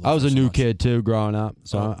 Oh, I was a new kid too growing up,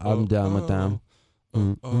 so I'm down with them.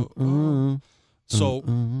 So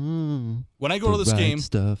when I go to this game,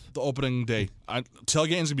 stuff. the opening day,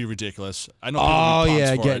 tailgating's gonna be ridiculous. I know. Oh people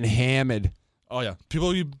yeah, for getting it. hammered, Oh yeah,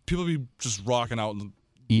 people be just rocking out and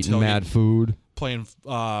eating mad food. playing.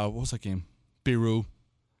 What was that game? Beirut,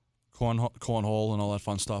 cornhole, and all that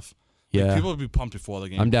fun stuff. Yeah, Like, people would be pumped before the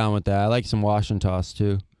game. I'm down with that. I like some wash and toss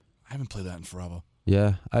too. I haven't played that in forever.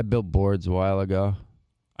 Yeah, I built boards a while ago.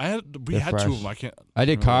 We They're had fresh. two of them. I can't. I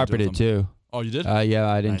did remember what I did with carpeted too. Oh, you did? Yeah,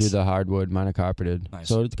 I didn't do Nice. the hardwood. Mine are carpeted. Nice.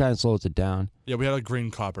 So it kind of slows it down. Yeah, we had a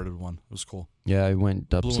green carpeted one. It was cool. Yeah, I went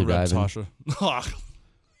Blue dubstep and red diving. Tasha.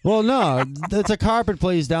 Well, no, it's a carpet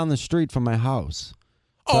place down the street from my house.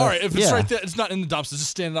 Oh, all right. If it's yeah. right there, it's not in the dumpster. It's just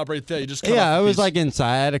standing up right there. You just cut Yeah, off it the was piece. like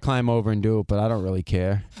inside. I had to climb over and do it, but I don't really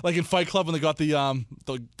care. Like in Fight Club when they got the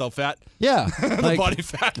fat, Yeah, the like, body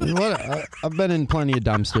fat. I've been in plenty of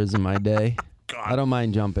dumpsters in my day. I don't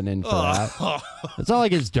mind jumping in for that. It's not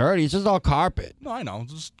like it's dirty. It's just all carpet. No, I know.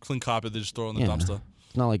 Just clean carpet. They just throw it in the Yeah. dumpster.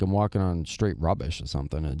 It's not like I'm walking on straight rubbish or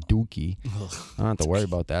something, a dookie. I don't have to worry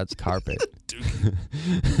about that. It's carpet.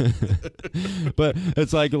 But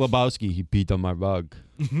it's like Lebowski. He peed on my rug.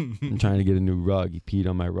 I'm trying to get a new rug. He peed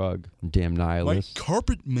on my rug. Damn My nihilist.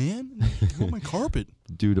 carpet, man. You want my carpet?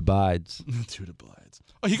 Dude abides. Dude abides.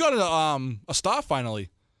 Oh, he got a star finally.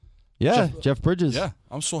 Yeah, Jeff Bridges. Yeah,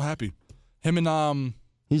 I'm so happy. Him and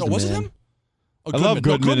He's no, the was man. it him? Oh, I love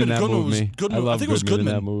Goodman in that Goodman was movie. Goodman. I love think it was Goodman in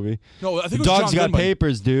Goodman. that movie. No, I think The it was dog's John got Goodman.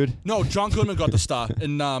 papers, dude. No, John Goodman got the star,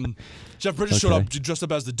 and Jeff Bridges showed up dressed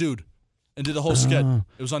up as the dude, and did the whole skit.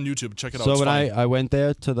 It was on YouTube. Check it out. So It's when funny. I went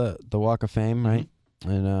there to the Walk of Fame, right,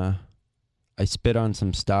 and I spit on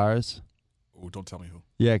some stars. Oh, don't tell me who.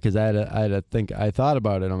 Yeah, because I had to think. I thought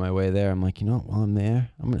about it on my way there. I'm like, you know what? While I'm there,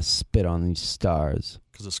 I'm gonna spit on these stars.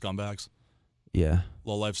 Because of scumbags. Yeah,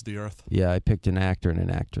 Low lives of the earth. yeah. I picked an actor and an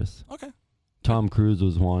actress. Okay. Tom Cruise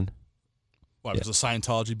was one. What, it was a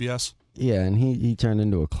Scientology BS? Yeah, and he turned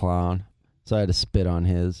into a clown, so I had to spit on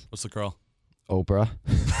his. What's the girl? Oprah.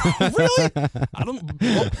 Really? I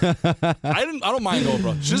don't mind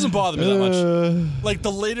Oprah. She doesn't bother me that much.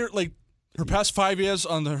 Like like her past 5 years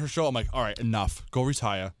on her show, I'm like, all right, enough. Go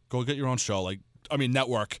retire. Go get your own show.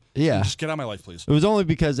 Network. Yeah. Just get out of my life, please. It was only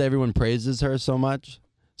because everyone praises her so much,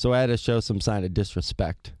 so I had to show some sign of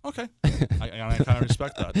disrespect. Okay. I kind of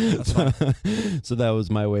respect that. That's fine. So that was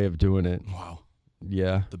my way of doing it. Wow.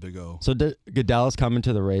 Yeah. The big O. So Goodell's coming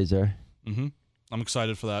to the Razor. Mm-hmm. I'm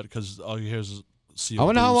excited for that because all you hear is I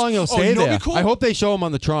wonder how long he'll stay you know there. what'd be cool? I hope they show him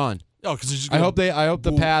on the Tron. Oh, because I hope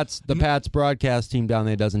the boo. Pats broadcast team down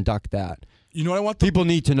there doesn't duck that. You know what I want? People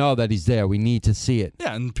need to know that he's there. We need to see it.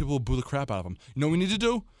 Yeah, and people will boo the crap out of him. You know what we need to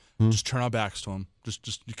do? Just turn our backs to him.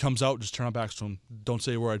 Just he comes out, just turn our backs to him. Don't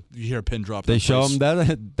say a word. You hear a pin drop. They show him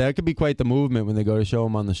that could be quite the movement when they go to show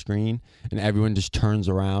him on the screen and everyone just turns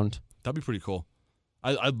around. That'd be pretty cool.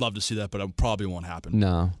 I'd love to see that, but it probably won't happen.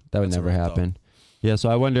 No, that would That's never a wrap, happen. Yeah, so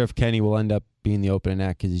I wonder if Kenny will end up being the opening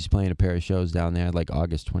act because he's playing a pair of shows down there like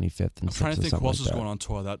August 25th and I'm trying to think who like else is that. going on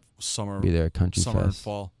tour that summer. Be there at Country Summer and Fest.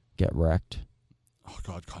 fall. Get wrecked. Oh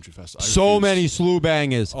God, Country Fest. So many slew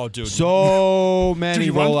bangers. Oh, dude. So many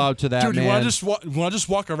you roll wanna- out to that, Dude, man. you want to just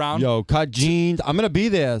walk around? Yo, cut jeans. I'm gonna be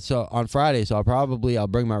there on Friday, so I'll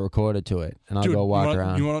bring my recorder to it and I'll Dude, go walk you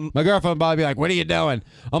around. wanna- My girlfriend will be like, "What are you doing?"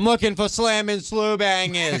 I'm looking for slamming slew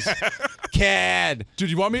bangers, kid.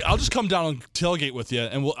 Dude, you want me? I'll just come down and tailgate with you,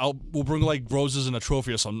 and we'll bring like roses and a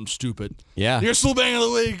trophy or something stupid. Yeah. You're still banging the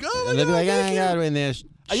league. Oh, And they'll be like, God, "I got in there."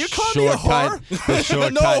 Are you calling me a Shortcut. The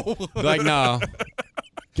shortcut. No. Be like, no.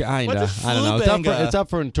 Kinda. What's a I don't know. slew-banger? It's up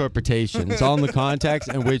for interpretation. It's all in the context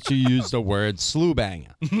in which you use the word slew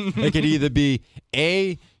banger. It could either be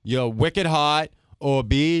A, you're wicked hot, or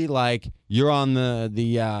B, like you're on the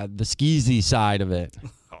skeezy side of it.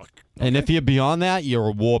 And if you're beyond that, you're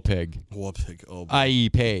a war pig. War pig. Oh, boy. I.e.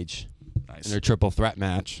 Paige. Nice. In their triple threat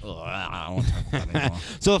match. Ugh, I don't want to talk about that anymore.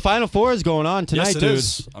 So the Final Four is going on tonight, Yes, it dude.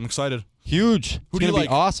 is. I'm excited. Huge. Who It's do you gonna be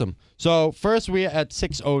like? awesome. So first we at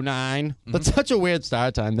 6:09. That's such a weird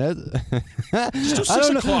start time. Just do 6 I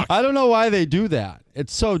don't know. o'clock. I don't know why they do that.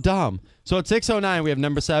 It's so dumb. So at 6:09 we have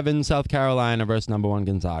number 7 South Carolina versus number 1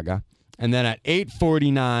 Gonzaga, and then at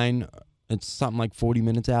 8:49 it's something like 40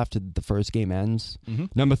 minutes after the first game ends.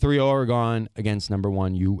 Number 3 Oregon against number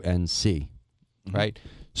 1 UNC. Right.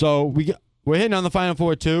 So we're hitting on the Final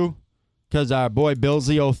Four too, because our boy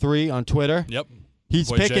Billsy03 on Twitter. Yep. He's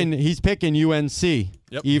Boy picking. Jay. He's picking UNC.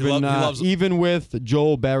 Yep, he Even loves it. even with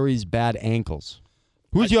Joel Berry's bad ankles.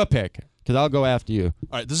 Who's your pick? Because I'll go after you.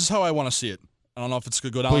 All right, this is how I want to see it. I don't know if it's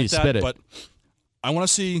going to go down Please, like spit that, it. but I want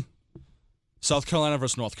to see South Carolina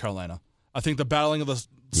versus North Carolina. I think the battling of the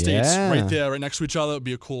states Yeah. right there, right next to each other, would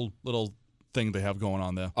be a cool little thing they have going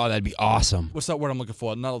on there. Oh, that'd be awesome. What's that word I'm looking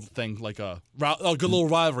for? Not a thing, like a good little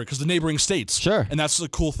rivalry, because the neighboring states. Sure. And that's a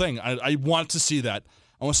cool thing. I want to see that.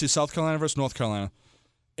 I want to see South Carolina versus North Carolina.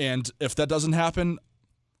 And if that doesn't happen,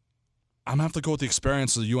 I'm gonna have to go with the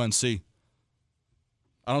experience of the UNC.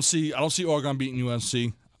 I don't see Oregon beating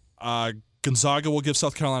UNC. Gonzaga will give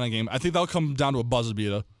South Carolina a game. I think that'll come down to a buzzer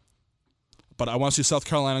beater. But I want to see South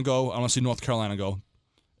Carolina go. I want to see North Carolina go,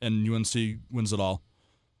 and UNC wins it all.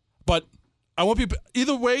 But I won't be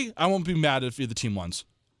either way. I won't be mad if either team wins.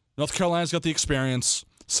 North Carolina's got the experience.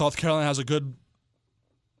 South Carolina has a good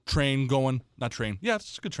train going. Not train. Yeah,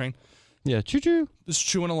 it's a good train. Yeah, choo choo. Just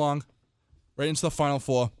chewing along, right into the Final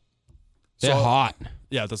Four. They're hot.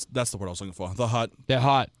 Yeah, that's the word I was looking for. The hot. They're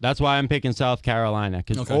hot. That's why I'm picking South Carolina.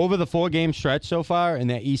 Because Okay. over the 4-game stretch so far in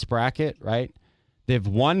their East bracket, right, they've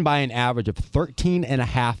won by an average of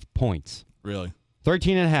 13.5 points. Really?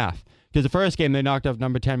 13.5. Because the first game, they knocked off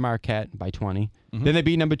number 10 Marquette by 20. Then they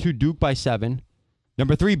beat number 2 Duke by 7.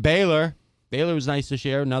 Number 3 Baylor. Baylor was nice this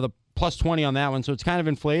year. Another plus 20 on that one. So it's kind of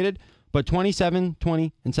inflated. But 27,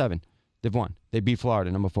 20, and 7. They've won. They beat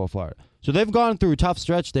Florida, number 4 Florida. So they've gone through a tough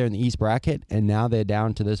stretch there in the East bracket, and now they're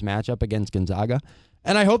down to this matchup against Gonzaga.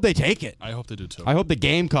 And I hope they take it. I hope they do too. I hope the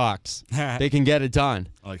Gamecocks, they can get it done.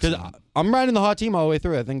 I like Because seeing that. I'm riding the hot team all the way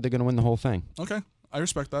through. I think they're going to win the whole thing. Okay, I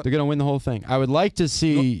respect that. They're going to win the whole thing. I would like to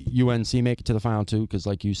see UNC make it to the final 2 because,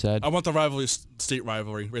 like you said. I want the rivalry, state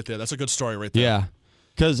rivalry, right there. That's a good story, right there. Yeah.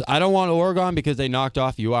 Because I don't want Oregon because they knocked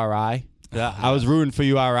off URI. I was rooting for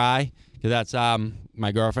URI because that's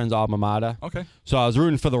my girlfriend's alma mater. Okay. So I was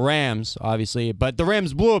rooting for the Rams, obviously. But the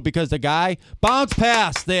Rams blew it because the guy bounced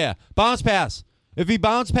pass there. Bounce pass. If he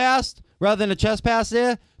bounced past rather than a chest pass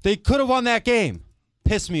there, they could have won that game.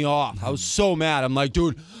 Pissed me off. I was so mad. I'm like,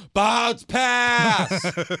 dude, bounce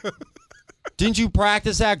pass. Didn't you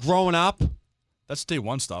practice that growing up? That's day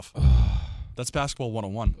one stuff. That's basketball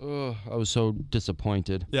 101. Ugh, I was so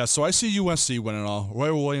disappointed. Yeah, so I see UNC winning all.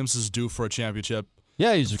 Roy Williams is due for a championship.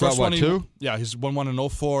 Yeah, he's got First what, one 2? Yeah, he's won one in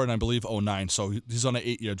 04 and I believe 09. So he's on an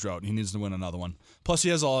 8-year drought. He needs to win another one. Plus, he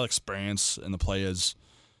has all the experience in the players,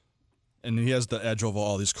 and he has the edge over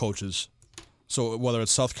all these coaches. So whether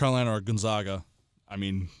it's South Carolina or Gonzaga, I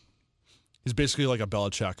mean, he's basically like a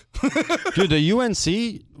Belichick. Dude, the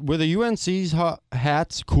UNC, were the UNC's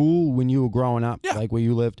hats cool when you were growing up? Yeah. Like where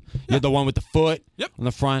you lived? You had the one with the foot Yep. on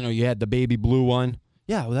the front, or you had the baby blue one?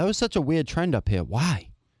 Yeah, well, that was such a weird trend up here. Why?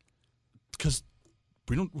 Because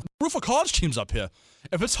we don't root for college teams up here.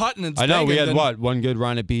 If it's hot and it's I know, we banging, had then what? One good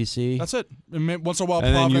run at BC. That's it. And once in a while,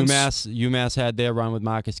 And then Providence. UMass had their run with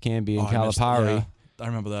Marcus Camby and Oh, I missed- Calipari. yeah, I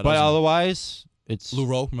remember that. But I was otherwise, it's in Lou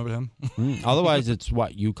Rowe, remember him? otherwise it's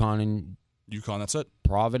what, UConn and UConn, that's it.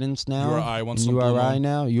 Providence now? URI once And in a blue URI moon.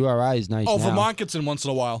 now? URI is nice Oh, now. Vermont gets in once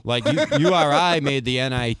in a while. Like URI made the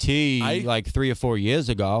NIT I- like 3 or 4 years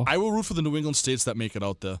ago. I will root for the New England states that make it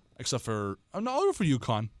out there, except for I'll root for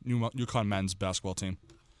UConn, UConn men's basketball team.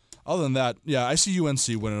 Other than that, yeah, I see UNC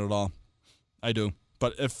winning it all. I do.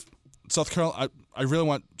 But if South Carolina, I really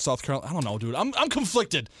want South Carolina. I don't know, dude. I'm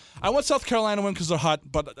conflicted. I want South Carolina to win because they're hot,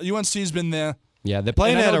 but UNC's been there. Yeah, they're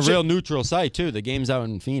playing And I at know a J- real neutral site too. The game's out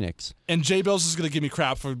in Phoenix. And Jay Bills is gonna give me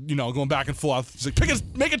crap for going back and forth. He's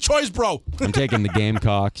like, make a choice, bro. I'm taking the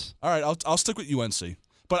Gamecocks. All right, I'll stick with UNC,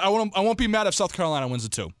 but I won't be mad if South Carolina wins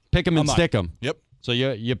it too. Pick them and I'm not. stick them. Yep. So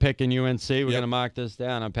you're picking UNC. We're Yep. gonna mark this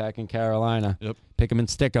down. I'm packing Carolina. Yep. Pick them and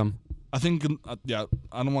stick them. I think, yeah,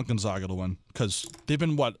 I don't want Gonzaga to win because they've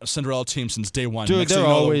been a Cinderella team since day one. Dude, Next they're thing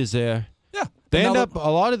you know, always there. yeah. They And end now up. A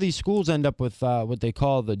lot of these schools end up with what they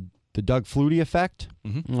call the Doug Flutie effect. I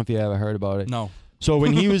don't know if you ever heard about it. No. So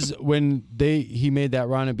when he was he made that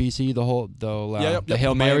run at BC, the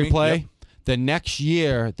Hail Mary Miami, play. yep. The next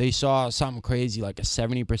year they saw something crazy, like a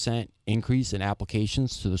 70% increase in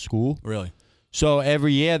applications to the school. Really? So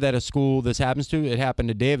every year that a school this happens to, it happened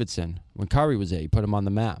to Davidson. When Curry was there, you put him on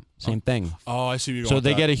the map. Same thing. Oh, I see what you're going So with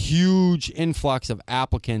they that. get a huge influx of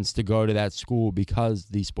applicants to go to that school because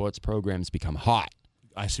these sports programs become hot.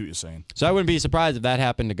 I see what you're saying. So I wouldn't be surprised if that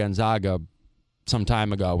happened to Gonzaga some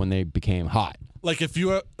time ago when they became hot. Like if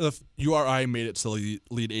URI made it to the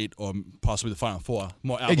Elite Eight or possibly the Final Four,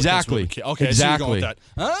 more applicants Exactly. would- Okay, I see where you're going with that.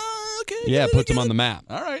 Okay. Yeah, it puts them get on it. the map.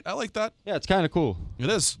 All right, I like that. Yeah, it's kind of cool. It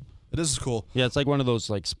is. It is cool. Yeah, it's like one of those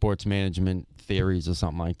like sports management theories or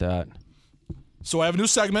something like that. So I have a new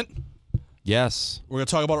segment. Yes. We're going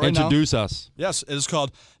to talk about it right now. Introduce us. Yes, it is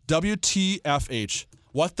called WTFH.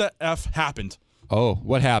 What the F happened? Oh,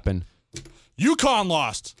 what happened? UConn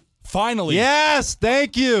lost. Finally. Yes,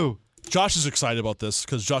 thank you. Josh is excited about this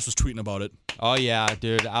because Josh was tweeting about it. Oh, yeah,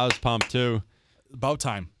 dude. I was pumped, too. About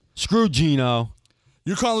time. Screw Gino.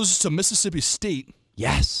 UConn loses to Mississippi State.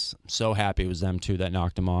 Yes. I'm so happy it was them, too, that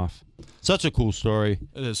knocked him off. Such a cool story.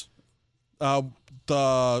 It is.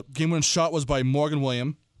 The game-winning shot was by Morgan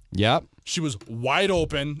Williams. Yep. She was wide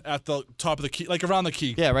open at the top of the key, like around the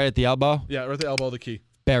key. Yeah, right at the elbow. Yeah, right at the elbow of the key.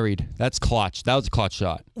 Buried. That's clutch. That was a clutch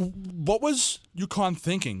shot. What was UConn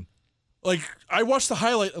thinking? Like, I watched the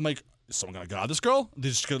highlight. I'm like, is someone going to guard this girl? They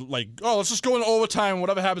just gonna like, oh, let's just go in overtime.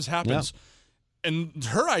 Whatever happens, happens. And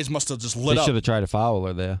her eyes must have just lit They up. should have tried to foul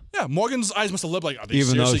her there. Yeah, Morgan's eyes must have lit like, are they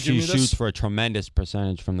Even though seriously she giving me shoots this? for a tremendous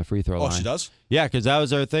percentage from the free throw line. Oh, she does? Yeah, because that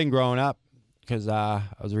was her thing growing up. Because I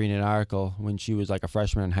was reading an article when she was like a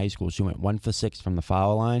freshman in high school. She went 1 for 6 from the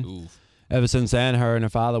foul line. Ooh. Ever since then, her and her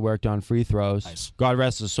father worked on free throws. Nice. God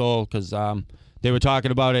rest her soul, because they were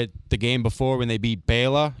talking about it the game before when they beat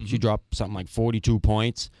Baylor. She dropped something like 42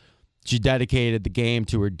 points. She dedicated the game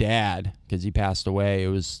to her dad because he passed away. It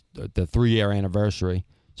was the 3-year anniversary.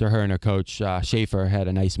 So her and her coach, Schaefer, had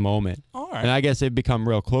a nice moment. All right. And I guess they've become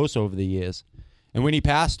real close over the years. And when he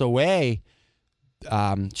passed away,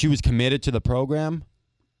 she was committed to the program,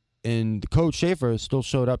 and the coach Schaefer still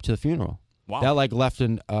showed up to the funeral. Wow. That like left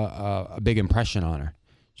a big impression on her.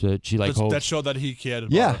 So that she like that showed that he cared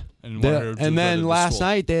about yeah. it and wanted her to do And good at then the last school.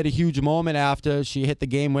 night they had a huge moment after she hit the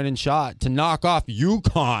game-winning shot to knock off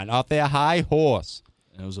UConn off their high horse.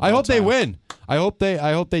 It was I about hope they time. win. I hope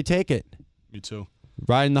they take it. Me too.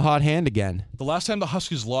 Riding the hot hand again. The last time the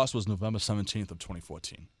Huskies lost was November 17th of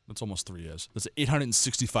 2014. That's almost 3 years. That's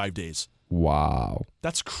 865 days. Wow.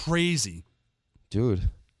 That's crazy. Dude,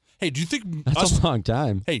 Hey, do you think that's us? a long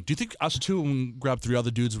time. Hey, do you think us two, when we grab 3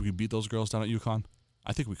 other dudes, we could beat those girls down at UConn?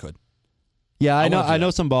 I think we could. Yeah, I know. wanna do I know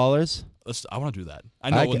that. some ballers. I want to do that. I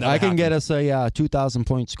know it will never I can happen. get us a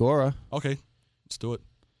 2,000-point scorer. Okay, let's do it.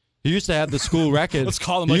 He used to have the school record. Let's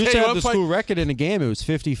call him, He like, used "Hey, to have wanna the play-" school record in a game. It was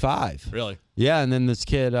 55. Really? Yeah, and then this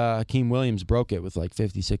kid, Akeem Williams, broke it with like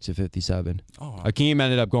 56 or 57. Oh, Akeem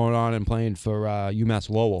ended up going on and playing for UMass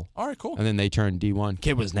Lowell. all right, cool. And then they turned D1.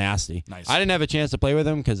 Kid was nasty. Nice. I didn't have a chance to play with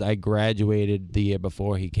him because I graduated the year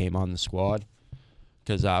before he came on the squad.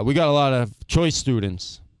 Because we got a lot of choice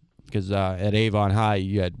students. Because at Avon High,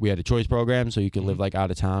 we had a choice program, so you could live like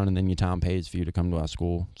out of town, and then your town pays for you to come to our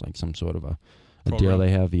school. It's like some sort of a deal Program. they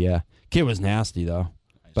have. Yeah, kid was nasty though.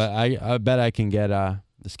 Nice. But I bet I can get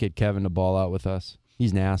this kid Kevin to ball out with us.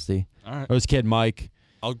 He's nasty. All right, Or his kid Mike.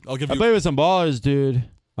 I'll give I you. played with some ballers, dude.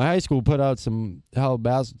 My high school put out some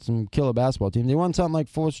killer basketball team. They won something like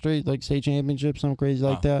 4 straight like state championships, something crazy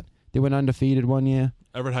like that. They went undefeated one year.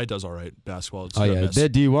 Everett High does all right basketball. It's Oh hit or yeah, miss. they're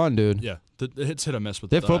D1, dude. Yeah, it's hit or miss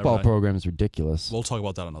with Their Everett football High. program is ridiculous. We'll talk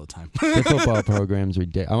about that another time. Their football program's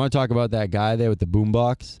ridiculous. I want to talk about that guy there with the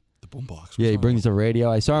boombox. The boombox. Yeah, he brings the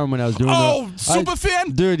radio. I saw him when I was doing. Oh, the, super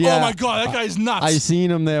fan, dude, yeah. Oh my god, that guy's nuts. I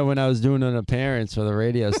seen him there when I was doing an appearance for the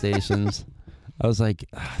radio stations. I was like,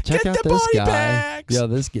 check Get out the this body guy. bags. Yo,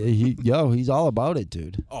 this guy. He's all about it,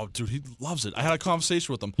 dude. Oh, dude, he loves it. I had a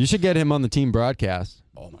conversation with him. You should get him on the team broadcast.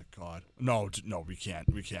 Oh my god, no, we can't.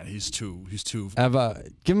 He's too Give him a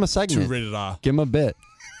too segment. rated R. Give him a bit.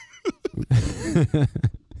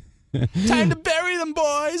 Time to bury them,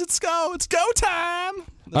 boys. Let's go. It's go time.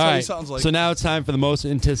 That's All how right. he sounds like. So now it's time for the most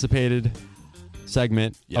anticipated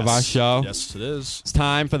segment of our Yes. show. Yes, it is. It's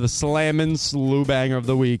time for the Slammin' Slew Banger of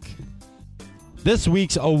the Week. This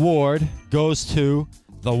week's award goes to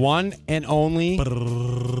the one and only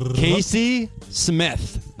Casey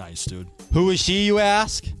Smith. Nice, dude. Who is she, you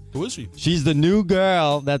ask? Who is she? She's the new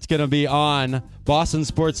girl that's going to be on Boston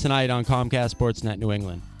Sports Tonight on Comcast Sportsnet New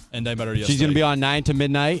England. And I met her yesterday. She's going to be on 9 to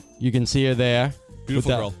midnight. You can see her there.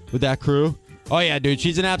 Beautiful with girl. With that crew. Oh, yeah, dude.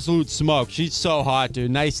 She's an absolute smoke. She's so hot,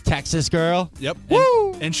 dude. Nice Texas girl. Yep.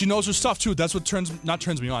 Woo! And she knows her stuff too. That's what not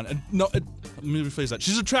turns me on. And no, let me rephrase that.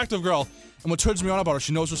 She's an attractive girl, and what turns me on about her,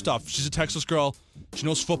 she knows her stuff. She's a Texas girl. She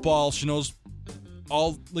knows football. She knows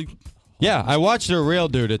all like. Yeah, I watched her reel,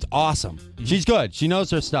 dude. It's awesome. She's good. She knows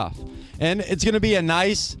her stuff. And it's going to be a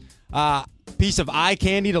nice piece of eye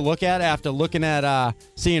candy to look at after looking at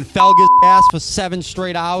seeing Felga's ass for 7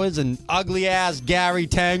 straight hours and ugly-ass Gary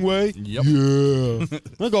Tangway. Yep. Yeah. I'm going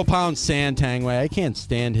to go pound Sand Tangway. I can't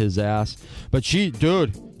stand his ass. But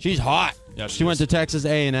she's hot. Yeah, she went to Texas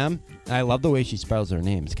A&M. And I love the way she spells her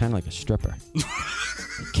name. It's kind of like a stripper.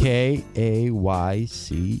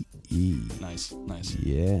 Kayce. Nice.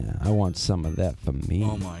 Yeah, I want some of that for me.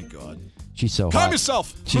 Oh, my God. She's so Calm hot.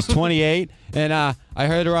 yourself. She's 28, and I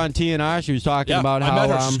heard her on TNR. She was talking about how I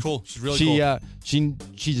met her. She's cool. She's really cool.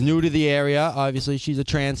 She's new to the area. Obviously, she's a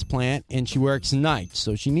transplant, and she works nights.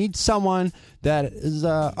 So she needs someone that is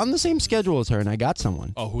on the same schedule as her, and I got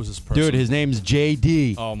someone. Oh, who's this person? Dude, his name's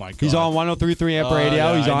JD. Oh, my God. He's on 103.3 Amp Radio.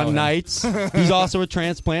 Yeah, He's I know on him. nights. He's also a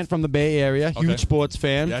transplant from the Bay Area. Okay. Huge sports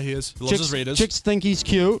fan. Yeah, he is. He loves his Raiders. Chicks think he's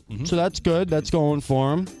cute, so that's good. That's going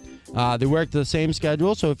for him. They work the same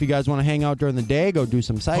schedule, so if you guys want to hang out during the day, go do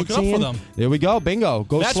some Hook it up sightseeing. for them. There we go, bingo.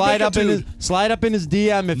 Go slide up Matchmaker in his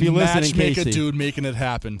DM if you're listening, Matchmaker Casey. dude making it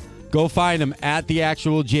happen. Go find him at the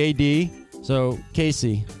actual JD. So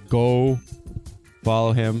Casey, go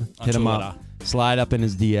follow him, hit him up, slide up in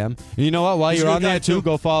his DM. And you know what? While He's a you're good on there guy, too, too.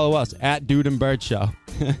 go follow us at Dude and Bird Show.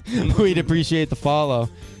 We'd appreciate the follow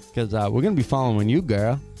because we're gonna be following you,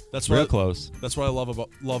 girl. That's real what close. That's what I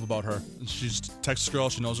love about her. She's a Texas girl.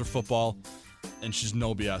 She knows her football, and she's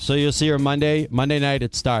no BS. So you'll see her Monday night.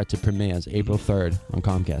 It starts. It premieres April 3rd on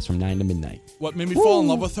Comcast from 9 to midnight. What made me fall in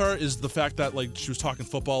love with her is the fact that like she was talking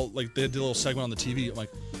football. Like they did a little segment on the TV. I'm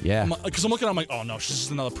like, Yeah. because I'm looking, I'm like, oh no, she's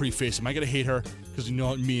just another pretty face. Am I gonna hate her? Because you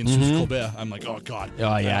know me and Susan Colbert. I'm like, oh God.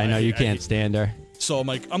 Oh yeah, I know you can't stand her. So I'm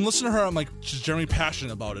like, I'm listening to her. I'm like, she's generally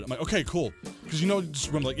passionate about it. I'm like, okay, cool. Because just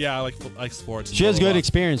remember, like, yeah, I like sports. and She has blah, blah, good blah.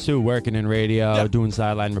 experience too, working in radio, Yeah. doing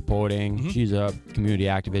sideline reporting. She's a community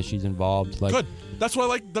activist. She's involved. Like, Good. That's what I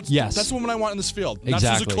like. That's the woman I want in this field. Not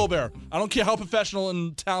Exactly. Susan Colbert. I don't care how professional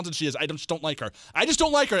and talented she is. I just don't like her. I just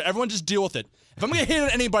don't like her. Everyone just deal with it. If I'm gonna hate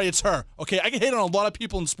on anybody, it's her. Okay, I can hate on a lot of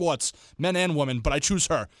people in sports, men and women, but I choose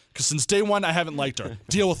her because since day one I haven't liked her.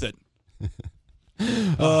 Deal with it.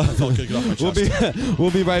 I felt good. Get off my chest.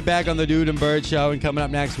 we'll be right back on the Dude and Bird Show, and coming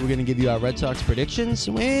up next, we're gonna give you our Red Sox predictions,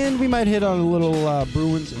 and we might hit on a little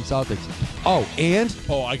Bruins and Celtics. Oh, and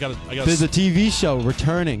I got there's a TV show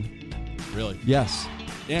returning. Really? Yes,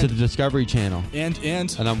 And- to the Discovery Channel, And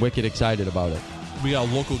and I'm wicked excited about it. we got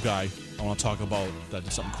a local guy I want to talk about that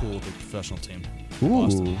did something cool with the professional team. Ooh.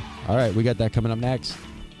 Boston. All right, we got that coming up next.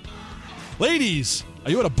 Ladies,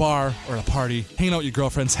 are you at a bar or at a party, hanging out with your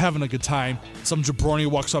girlfriends, having a good time? Some jabroni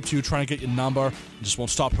walks up to you trying to get your number and just won't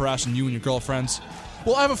stop harassing you and your girlfriends?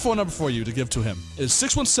 Well, I have a phone number for you to give to him. It's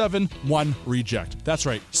 617-1-REJECT. That's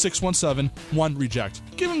right, 617-1-REJECT.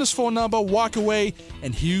 Give him this phone number, walk away,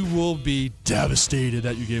 and he will be devastated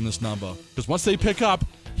that you gave him this number. Because once they pick up,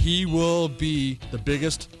 he will be the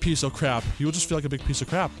biggest piece of crap. He will just feel like a big piece of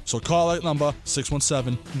crap. So call that number,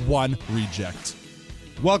 617-1-REJECT.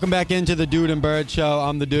 Welcome back into the Dude and Bird Show.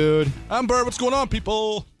 I'm the Dude. I'm Bird. What's going on,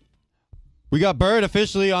 people? We got Bird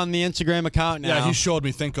officially on the Instagram account now. Yeah, he showed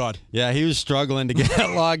me. Thank God. Yeah, he was struggling to get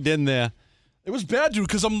logged in there. It was bad, dude,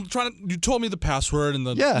 because I'm trying to. You told me the password and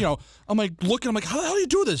the. Yeah. You know, I'm like looking. I'm like, how the hell do you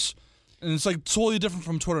do this? And it's like totally different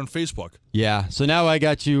from Twitter and Facebook. Yeah, so now I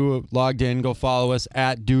got you logged in. Go follow us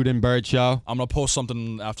at Dude and Bird Show. I'm gonna post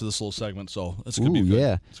something after this little segment, so it's Ooh, gonna be good.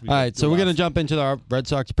 yeah. It's gonna All be right, good. so Good we're going to laugh. jump into our Red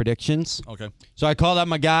Sox predictions. Okay. So I called out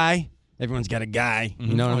my guy. Everyone's got a guy.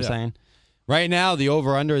 You know what Oh, I'm yeah. saying? Right now, the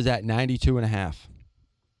over-under is at 92.5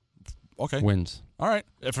 Okay. wins. All right.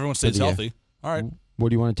 If everyone stays the year. healthy. All right. What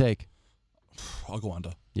do you want to take? I'll go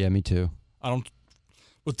under. Yeah, me too. I don't.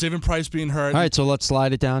 With David Price being hurt. All right, so let's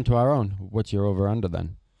slide it down to our own. What's your over-under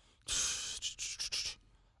then?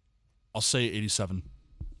 I'll say 87.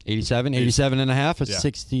 87? 87.5 or Yeah.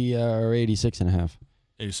 60 or 86.5?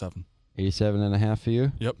 87. 87.5 for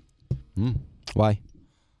you? Yep. Why?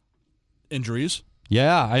 Injuries.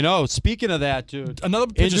 Yeah, I know. Speaking of that, dude. Another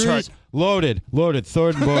pitcher's Injuries, hurt. loaded.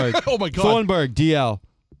 Thornburg. Oh my God. Thornburg, DL.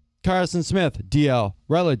 Carson Smith, DL.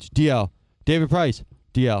 Rutledge, DL. David Price,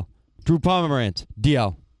 DL. Drew Pomeranz,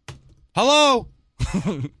 DL. Hello?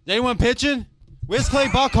 Is anyone pitching? Where's Clay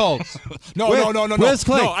Buchholz? No. Where's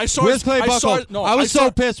Clay? No, I saw. Where's Clay I saw- Buchholz? no, I was saw-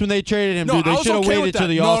 so pissed when they traded him, No, dude. They I was should have okay waited with till that.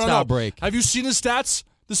 the No, All-Star break. Have you seen his stats?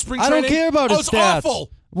 The spring I training? don't care about his it's stats. Awful.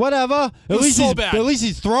 Whatever. At was least so he's bad. at least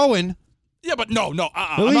he's throwing. Yeah, but no.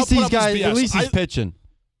 At least these guys. At least he's pitching.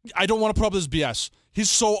 I don't want to put up with this BS. He's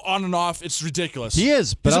so on and off. It's ridiculous. He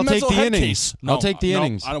is, but He's a I'll take mental the head innings. case. No, I'll take the no,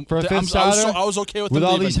 innings I don't- for a I'm- fifth starter. I was okay with with him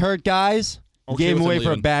all leaving. these hurt guys. Okay Gave him with him away for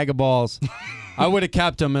a leaving. bag of balls. I would have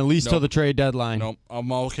kept him at least till the trade deadline. No,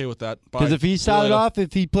 I'm okay with that. Because if he started off,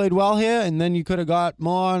 if he played well here, and then you could have got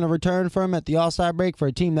more on a return for him at the All-Star break for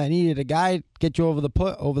a team that needed a guy to get you over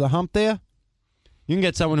the hump there, you can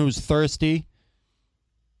get someone who's thirsty.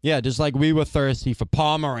 Yeah, just like we were thirsty for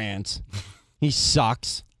Pomerantz. He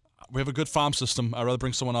sucks. We have a good farm system. I'd rather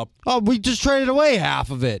bring someone up. Oh, we just traded away half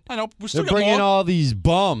of it. I know. We still They're got bringing more. all these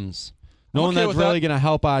bums. No one that's really going to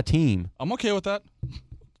help our team. I'm okay with that.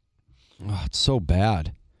 Oh, it's so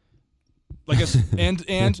bad. Like I said,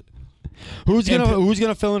 and who's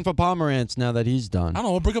gonna fill in for Pomerantz now that he's done? I don't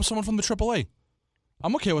know. We'll bring up someone from the AAA.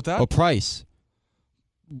 I'm okay with that. Oh, Price.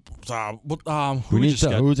 Who's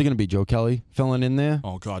it gonna be? Joe Kelly filling in there?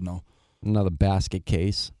 Oh God, no. Another basket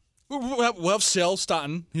case. We'll have Sale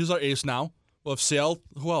starting. He's our ace now. We'll have Sale.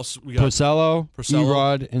 Who else? We got Porcello,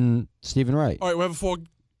 Erod, and Stephen Wright. All right, we have a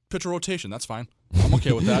 4-pitcher rotation. That's fine. I'm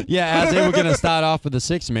okay with that. Yeah, as they were gonna start off with a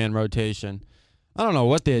 6-man rotation. I don't know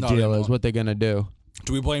what their deal is. What they're gonna do?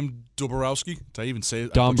 Do we blame Dombrowski? Did I even say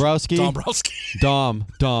it? Dombrowski? Dombrowski.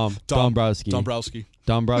 Dombrowski. Dombrowski.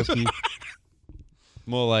 Dombrowski.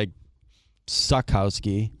 More like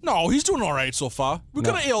Suckowski. No, he's doing all right so far. We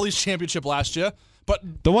got an AL East championship last year, but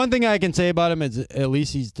the one thing I can say about him is at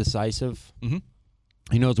least he's decisive. Mm-hmm.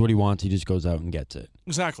 He knows what he wants. He just goes out and gets it.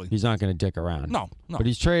 Exactly. He's not going to dick around. No. But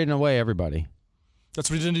he's trading away everybody. That's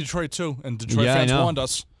what he did in Detroit too, and Detroit fans warned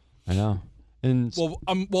us. I know. And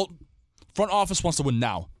front office wants to win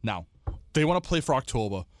now. Now, they want to play for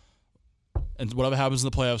October, and whatever happens in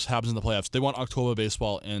the playoffs happens in the playoffs. They want October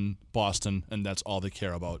baseball in Boston, and that's all they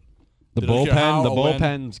care about. The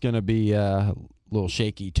bullpen's going to be a little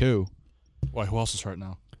shaky too. Why? Who else is hurt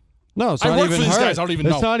now? No, it's not even hurt. I work for these guys. I don't even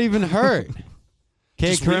know. It's not even hurt.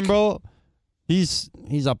 Kay Kimbrell, he's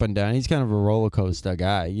up and down. He's kind of a roller coaster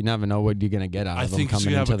guy. You never know what you're going to get out of him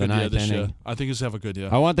coming into the ninth inning. I think he's have a good year.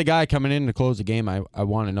 I want the guy coming in to close the game. I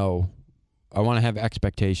want to know. I want to have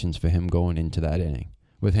expectations for him going into that inning.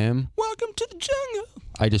 With him, welcome to the jungle.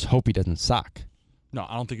 I just hope he doesn't suck. No,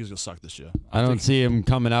 I don't think he's going to suck this year. I don't see him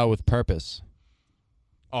coming out with purpose.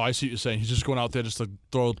 Oh, I see what you're saying. He's just going out there just to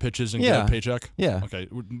throw pitches and get a paycheck? Yeah. Okay.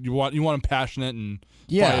 You want him passionate and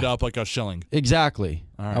fire it up like a Schilling. Exactly.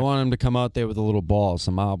 Right. I want him to come out there with a little ball,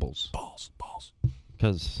 some marbles. Balls.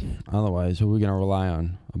 Because otherwise, who are we going to rely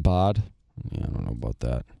on? A bod? Yeah, I don't know about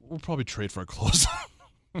that. We'll probably trade for a closer.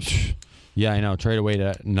 Yeah, I know. Trade away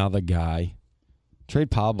to another guy. Trade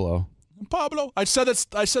Pablo. I said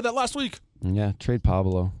that last week. Yeah, trade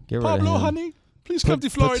Pablo. Get rid of him. Pablo, honey. Please come to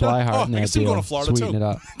Florida. Put Swihart in I that can see him deal. going to Florida Sweeten too. it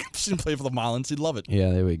up. I can see him play for the Marlins. He'd love it. Yeah,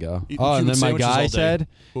 there we go. Eating And then my guy all day. said,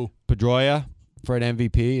 Who? Pedroia for an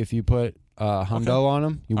MVP. If you put hundo on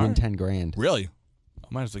him, you win $10,000. Really? I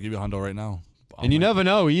might have to give you a hundo right now. And you never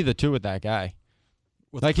know either, too, with that guy.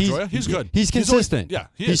 With Pedroia? He's good. He's consistent.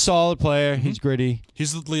 He's a solid player. Mm-hmm. He's gritty.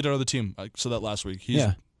 He's the leader of the team. I said that last week.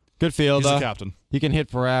 Good fielder. He's the captain. He can hit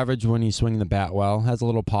for average when he's swinging the bat well. Has a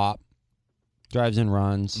little pop. Drives in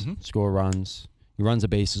runs. Score runs. He runs a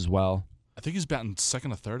base as well. I think he's batting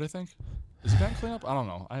second or third, I think. Is he batting cleanup? I don't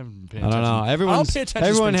know. I haven't been paying attention. I don't know. I don't pay attention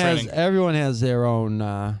everyone to has training. Everyone has their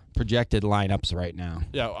own projected lineups right now.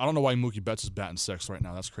 Yeah, I don't know why Mookie Betts is batting sixth right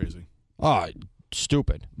now. That's crazy. Oh,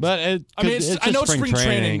 stupid. But I know it's spring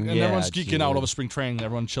training, and yeah, everyone's geeking out over spring training.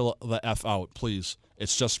 Everyone chill the F out, please.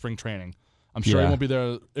 It's just spring training. I'm sure he won't be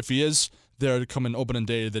there. If he is there to come in opening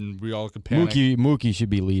day, then we all could panic. Mookie should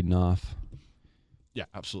be leading off. Yeah,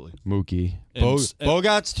 absolutely. Mookie.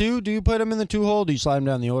 Bogarts, too? Do you put him in the 2-hole? Do you slide him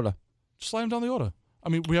down the order? Slide him down the order. I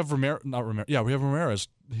mean, we have Ramirez. Yeah, we have Ramirez.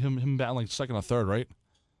 Him batting like second or third, right?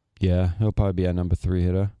 Yeah, he'll probably be our number 3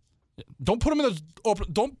 hitter. Don't put him in the.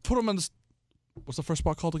 Don't put him in the. What's the first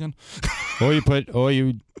spot called again?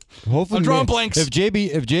 Hopefully, I'm drawing blanks. If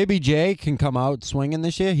JBJ can come out swinging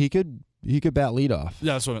this year, he could bat leadoff.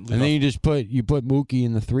 Yeah, that's what I meant. And then you put Mookie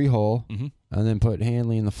in the 3-hole, and then put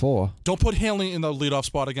Hanley in the 4. Don't put Hanley in the leadoff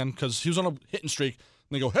spot again because he was on a hitting streak.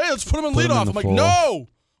 And they go, hey, let's put him in leadoff. I'm like, no.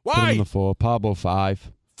 Why? Put him in the 4. Pablo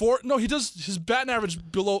 5. 4? No, he does. His batting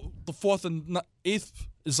average below the 4th and 8th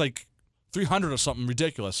is like 300 or something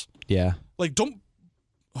ridiculous. Yeah. Like, don't.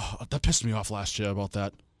 Oh, that pissed me off last year about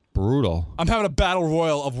that. Brutal. I'm having a battle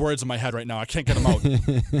royal of words in my head right now. I can't get them out.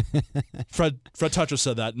 Fred Toucher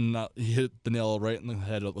said that, and he hit the nail right in the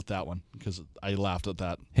head with that one because I laughed at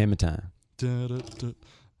that. Hammer time.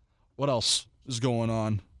 What else is going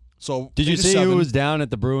on? So did you see who was down at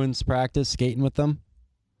the Bruins practice skating with them?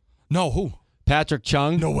 No, who? Patrick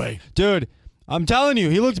Chung. No way, dude. I'm telling you,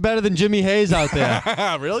 he looks better than Jimmy Hayes out there.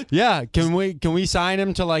 Really? Yeah. Can we sign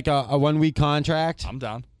him to like a 1-week contract? I'm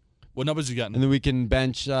down. What numbers you getting? And then we can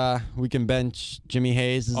bench Jimmy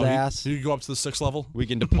Hayes' ass. He could go up to the 6th level. We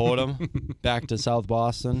can deport him back to South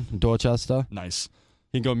Boston, Dorchester. Nice.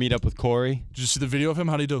 He can go meet up with Corey. Did you see the video of him?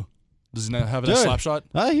 How'd he do? Does he not have a Dude. slap shot?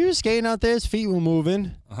 He was skating out there. His feet were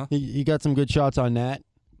moving. Uh-huh. He got some good shots on that.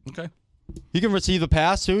 Okay. He can receive a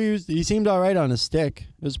pass, too. He seemed all right on his stick.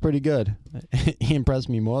 It was pretty good. He impressed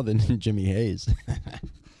me more than Jimmy Hayes.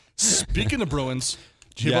 Speaking of Bruins,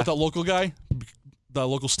 did you hear about that local guy? The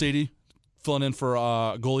local statey filling in for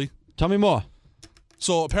goalie? Tell me more.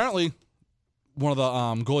 So apparently, one of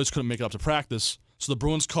the goalies couldn't make it up to practice, so the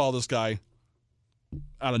Bruins called this guy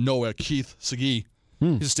out of nowhere, Keith Segee.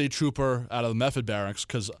 He's a state trooper out of the Medford Barracks,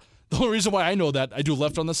 because the only reason why I know that, I do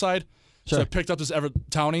left on the side, so I picked up this Everett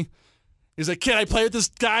Townie. He's like, kid, I play with this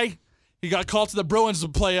guy. He got called to the Bruins to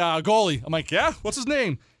play goalie. I'm like, yeah? What's his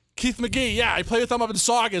name? Keith McGee. Yeah, I play with him up in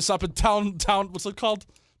Saugus, up in town. What's it called?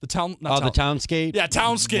 The Townscape? Yeah,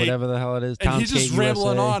 Townscape. Whatever the hell it is. And he's just Townscape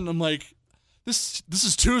rambling USA. on. I'm like, this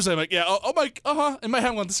is Tuesday. I'm like, yeah, oh my, In my head,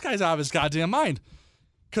 I'm going, this guy's out of his goddamn mind.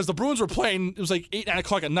 Because the Bruins were playing, it was like 8, 9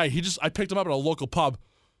 o'clock at night. I picked him up at a local pub,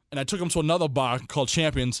 and I took him to another bar called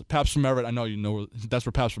Champions. Paps from Everett. I know you know, that's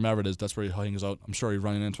where Paps from Everett is. That's where he hangs out. I'm sure you're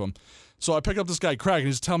running into him. So I picked up this guy, Craig, and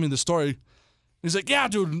he's telling me the story. He's like, yeah,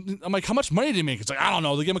 dude. I'm like, how much money did he make? It's like, I don't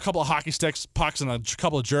know. They gave him a couple of hockey sticks, pucks, and a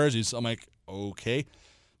couple of jerseys. I'm like, okay.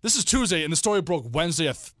 This is Tuesday, and the story broke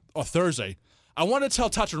Wednesday or Thursday. I wanted to tell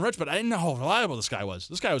Touch and Rich, but I didn't know how reliable this guy was.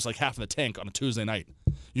 This guy was like half in the tank on a Tuesday night.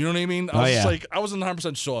 You know what I mean? I was just like, I wasn't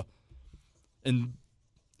 100% sure. And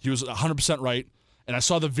he was 100% right. And I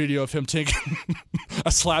saw the video of him taking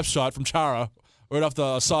a slap shot from Chara right off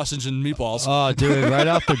the sausage and meatballs. Oh, dude, right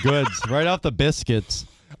off the goods. Right off the biscuits.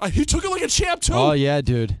 He took it like a champ, too. Oh, yeah,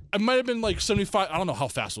 dude. It might have been like 75. I don't know how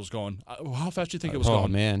fast it was going. How fast do you think it was going? Oh,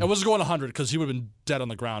 man. It wasn't going 100 because he would have been dead on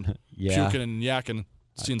the ground. Yeah. Puking and yakking,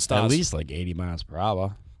 seeing stars. At least like 80 miles per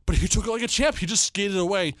hour. But he took it like a champ. He just skated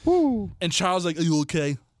away. Woo. And Charles like, are you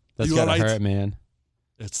okay? That's you gotta all right? hurt, man.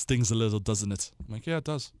 It stings a little, doesn't it? I'm like, yeah, it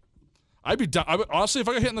does. I'd be down. Honestly, if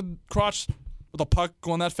I got hit in the crotch with a puck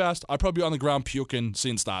going that fast, I'd probably be on the ground puking,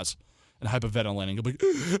 seeing stars, and hyperventilating. I'd be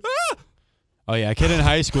like, ah! Oh, yeah. A kid in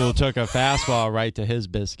high school took a fastball right to his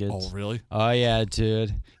biscuits. Oh, really? Oh, yeah,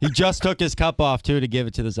 dude. He just took his cup off, too, to give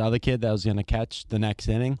it to this other kid that was going to catch the next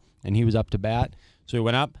inning, and he was up to bat. So he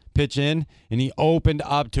went up, pitch in, and he opened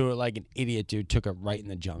up to it like an idiot, dude. Took it right in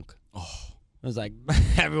the junk. Oh. It was like,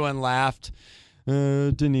 everyone laughed.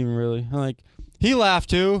 Didn't even really. Like, he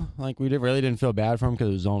laughed, too. Like, we really didn't feel bad for him because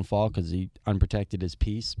it was his own fault because he unprotected his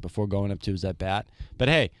piece before going up to his at-bat. But,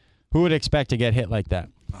 hey, who would expect to get hit like that?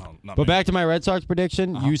 Oh, not But me. back to my Red Sox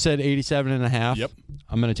prediction. You said 87.5. Yep.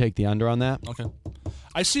 I'm going to take the under on that. Okay.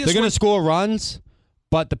 I see. They're going to score runs,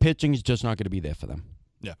 but the pitching's just not going to be there for them.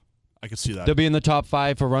 Yeah, I can see that. They'll be in the top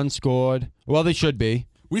 5 for runs scored. Well, they should be.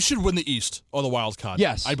 We should win the East or the wild card.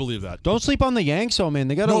 Yes. I believe that. Don't sleep on the Yanks, though, man.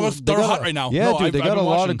 They got they're hot right now. Yeah, No, dude, they I've got a been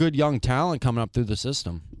lot watching. of good young talent coming up through the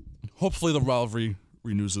system. Hopefully, the rivalry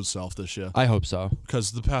renews itself this year. I hope so.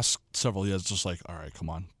 Because the past several years, just like, all right, come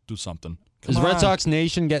on, do something. Is Come Red on. Sox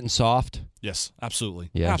Nation getting soft? Yes, absolutely.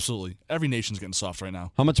 Yeah. Absolutely. Every nation's getting soft right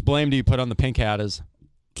now. How much blame do you put on the Pink Hatters?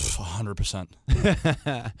 100%.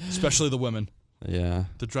 Especially the women. Yeah.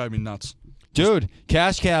 They drive me nuts. Dude,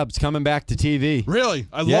 Cash Cab's coming back to TV. Really?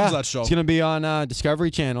 I Yeah, love that show. It's going to be on Discovery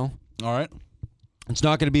Channel. All right. It's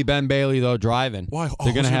not going to be Ben Bailey, though, driving. Why? Oh,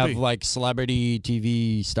 They're going who's to it gonna have, be? like, celebrity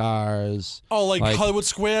TV stars. Oh, like like- Hollywood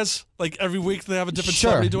Squares? Like every week they have a different Sure.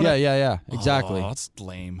 celebrity doing it? Yeah. Exactly. Oh, that's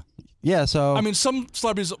lame. Yeah, so I mean, some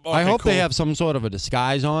celebrities. Okay, I hope cool. they have some sort of a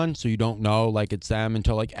disguise on so you don't know, like, it's them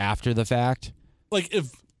until, like, after the fact. Like,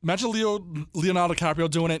 if. Imagine Leonardo DiCaprio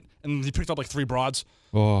doing it and he picked up like 3 broads.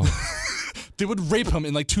 Oh, They would rape him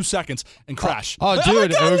in like 2 seconds and crash. oh my dude,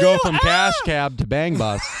 God, it would go Leo, from Cash Cab to Bang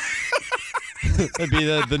Bus. It'd be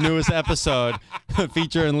the newest episode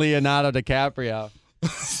featuring Leonardo DiCaprio.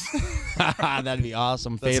 That'd be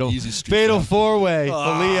awesome. That's Fatal, an easy street fatal job. 4-way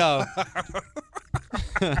for Leo.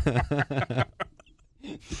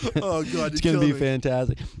 Oh, God. It's gonna be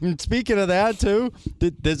fantastic. And speaking of that too,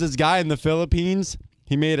 there's this guy in the Philippines.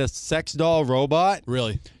 He made a sex doll robot.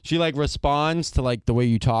 Really? She like responds to like the way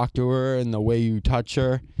you talk to her and the way you touch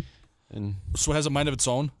her. And So it has a mind of its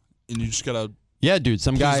own, and you just gotta. yeah, dude,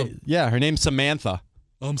 some Please guy. don't- Yeah, her name's Samantha.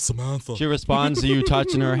 I'm Samantha. She responds to you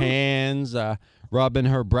touching her hands, rubbing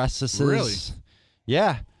her breasts. Really?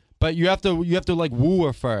 Yeah. But you have to like woo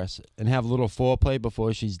her first and have a little foreplay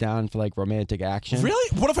before she's down for like romantic action.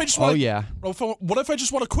 Really? What if I just Oh want? yeah. What if I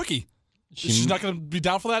just want a quickie? She's not gonna be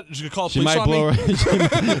down for that. She's gonna call She police might on blow me.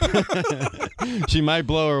 her. She might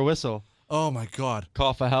blow her whistle. Oh my God.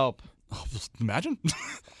 Call for help. Oh, imagine.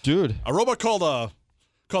 Dude, A robot called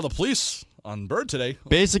the police on Bird today.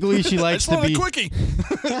 basically she I likes just to wanted be a quickie.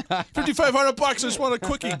 $5,500. I just want a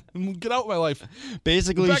quickie and get out of my life.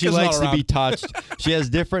 basically she Rebecca's likes not to be around. touched. She has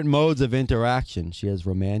different modes of interaction. She has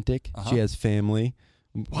romantic, she has family.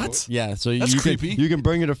 What? Yeah, so That's you creepy. can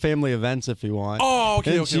bring her to family events if you want. Oh,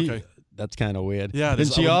 okay, And okay. That's kind of weird. Yeah, it and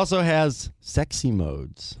is. I she wouldn't- also has sexy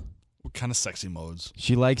modes. What kind of sexy modes?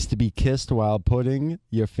 She likes to be kissed while putting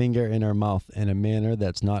your finger in her mouth in a manner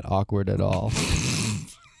that's not awkward at all.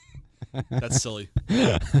 That's silly.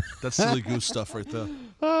 That's silly goose stuff right there.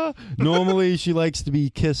 Normally, she likes to be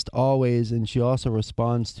kissed always, and she also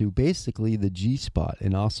responds to basically the G-spot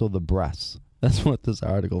and also the breasts. That's what this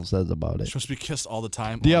article says about it. She's supposed to be kissed all the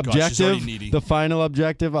time. The oh my God, she's already objective, needy. the final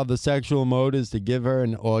objective of the sexual mode is to give her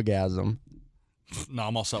an orgasm. No,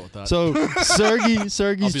 I'm all set with that. So Sergey's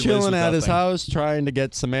I'll be lazy chilling with at that his thing. house trying to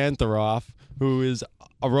get Samantha off, who is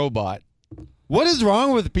a robot. What is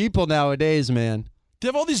wrong with people nowadays, man? They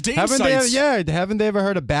have all these dating Haven't sites. haven't they ever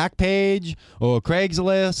heard of Backpage or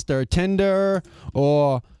Craigslist or Tinder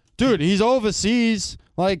or dude, he's overseas.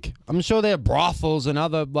 Like, I'm sure they have brothels and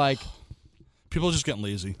other People are just getting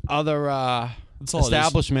lazy. other That's all it is.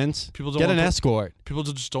 establishments. People don't Get an wanna put- escort. People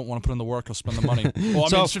just don't want to put in the work or spend the money. Well, I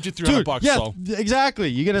So, mean, it's $5,300. yeah, So exactly.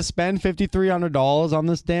 You're gonna spend $5,300 on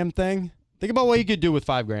this damn thing. Think about what you could do with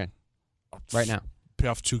 $5,000 right now. pay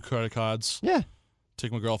off 2 credit cards. Yeah,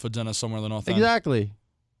 Take my girl for dinner somewhere in the North End. exactly.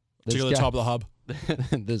 Take her to the top of the hub.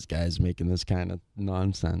 This guy's making this kind of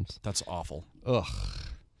nonsense. That's awful. Ugh,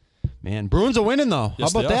 man. Bruins are winning though.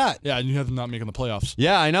 Yes, How about they are. that? Yeah, and you have them not making the playoffs.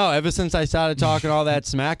 Yeah, I know. Ever since I started talking all that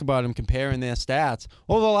smack about them, comparing their stats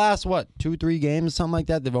over the last 2-3 games, something like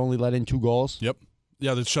that, they've only let in 2 goals. Yep.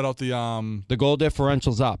 Yeah, they shut out the The goal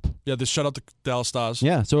differential's up. they shut out the Dallas Stars.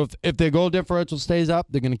 Yeah, so if their goal differential stays up,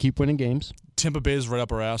 they're gonna keep winning games. Tampa Bay's right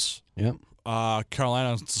up our ass. Yep.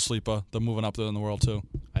 Carolina's the sleeper. They're moving up there in the world too.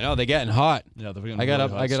 I know they're getting hot. Yeah, they're getting I got really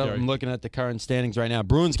up. hot. I got up. Scary. I'm looking at the current standings right now.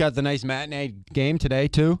 Bruins got the nice matinee game today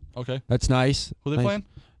too. Okay. That's nice. Who they nice, playing?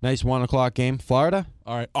 Nice 1:00 game. Florida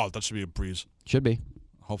All right. Oh, that should be a breeze. should be.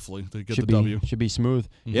 Hopefully they get Should the be. W. Should be smooth.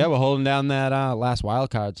 Yeah, we're holding down that last wild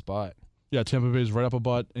card spot. Yeah, Tampa Bay's right up a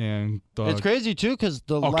butt, and It's crazy too because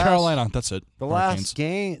the last Carolina. That's it. the Hurricanes. last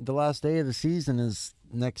game, the last day of the season is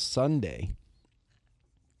next Sunday.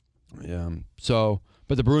 So,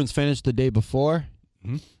 but the Bruins finished the day before,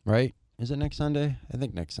 right? Is it next Sunday? I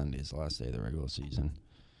think next Sunday is the last day of the regular season.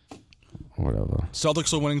 Whatever.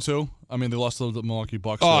 Celtics are winning too. I mean, they lost to the Milwaukee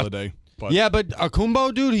Bucks Oh, the other day. But Yeah, but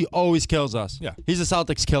Akumbo, dude, he always kills us. Yeah. He's a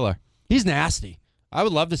Celtics killer. He's nasty. I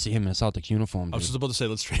would love to see him in a Celtics uniform, I was dude. just about to say,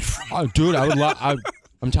 let's trade for him. Oh, dude, I would love.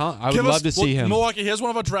 I'm telling. I would Give love us- to see him. Milwaukee, here's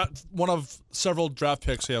one of several draft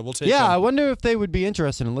picks here. We'll take Yeah, I him. wonder if they would be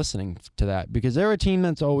interested in listening to that because they're a team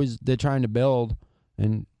that's always they're trying to build.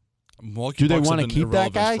 And Milwaukee do they Bucks have want to been keep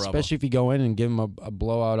that irrelevant guy, forever. especially if you go in and give him a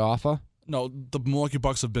blowout offer? No, the Milwaukee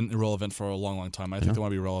Bucks have been irrelevant for a long, long time. I think they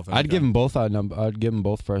want to be relevant. I'd give him both our number. I'd give him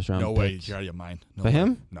both first round. No way, picks. you're out of your mind. No For way.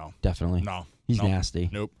 him? No, Definitely. no, He's no. nasty.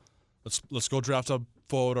 Nope. Let's go draft a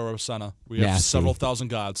forward or a center. We have Nasty. several thousand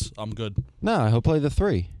guards. I'm good. No, he'll play the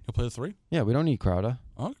 3. He'll play the 3. Yeah, we don't need Crowder.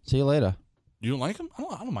 Huh? See you later. You don't like him? I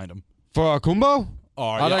don't mind him. For Akumbo? All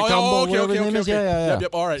I right. like Kumbo, whatever his name is. Yeah, yeah, yeah. Yep.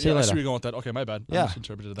 All right. See you Yeah, I see later. where you're going with that. Okay, my bad. I Yeah.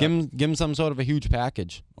 misinterpreted that. Give him some sort of a huge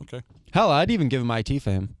package. Okay. Hell, I'd even give him IT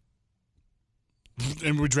for him.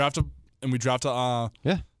 And we draft a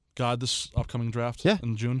Yeah, guard this upcoming draft. Yeah.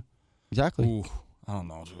 In June. exactly. Ooh, I don't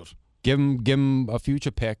know, dude. Give him a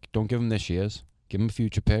future pick. Don't give him this year's. Give him a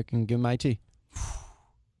future pick and give him IT.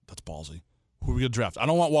 That's ballsy. Who are we gonna draft? I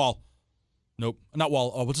don't want Wall. Nope. Not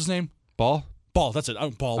Wall. Oh, what's his name? Ball? Ball. That's it. I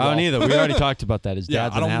don't Ball. I don't Wall. either. We already talked about that. His Yeah,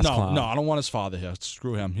 dad's I an don't. ass No, clown. no, I don't want his father here.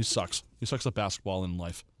 Screw him. He sucks. He sucks at basketball in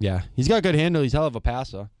life. Yeah, he's got good handle. He's hell of a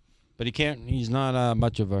passer, but he can't. He's not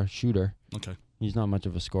much of a shooter. Okay. He's not much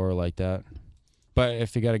of a scorer like that. But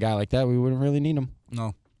if you got a guy like that, we wouldn't really need him.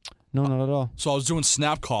 No. No, not at all. So I was doing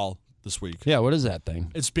Snap Call this week. Yeah, what is that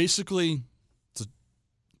thing? It's basically a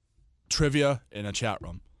trivia in a chat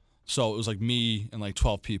room. So it was like me and like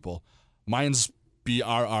 12 people. Mine's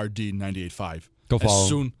BRRD985. Go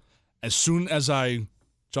follow him. As soon as I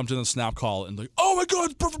jumped in the Snap Call and like, oh my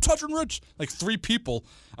God, perfect touch and rich. Like 3 people.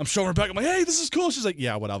 I'm showing her back. I'm like, hey, this is cool. She's like,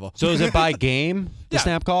 yeah, whatever. So is it by game, the Yeah.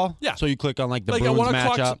 snap call? Yeah. So you click on like the like at Bruins 1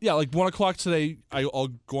 o'clock, matchup? yeah, like 1 o'clock today, I'll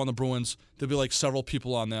go on the Bruins. There'll be like several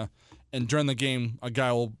people on there, and during the game, a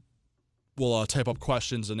guy will type up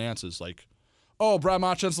questions and answers like, "Oh, Brad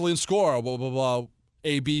Marchand's the leading scorer, blah blah blah,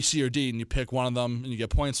 A, B, C, or D," and you pick one of them and you get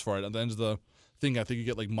points for it. At the end of the thing, I think you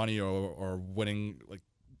get like money or winning, like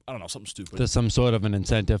I don't know, something stupid. There's some sort of an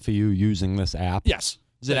incentive for you using this app? Yes.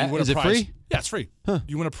 then you win Is a it prize. free? Yeah, it's free.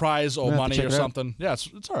 You win a prize or have to money check or it out. something. Yeah,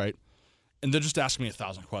 it's all right. And they're just asking me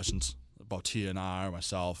 1,000 questions about TNR,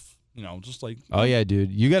 myself. Just like Oh yeah,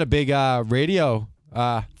 dude. You got a big radio.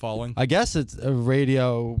 following. I guess it's a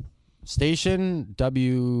radio station.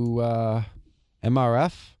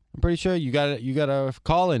 MRF. I'm pretty sure you got a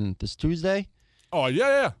call in this Tuesday. Oh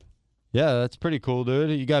yeah. Yeah, that's pretty cool,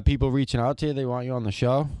 dude. You got people reaching out to you. They want you on the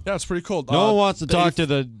show. Yeah, it's pretty cool. No one wants to talk to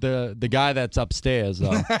the guy that's upstairs,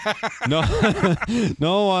 though. No,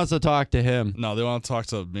 no one wants to talk to him. No, they want to talk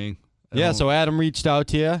to me. Yeah, so Adam reached out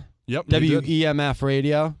to you. Yep. he did. WEMF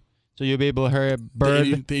Radio. So you'll be able to hear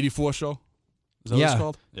Bird. The 84 show. Is that what it's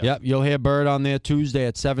called? Yeah. Yep, you'll hear Bird on there Tuesday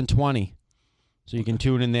at 7:20. So you can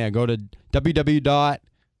tune in there. Go to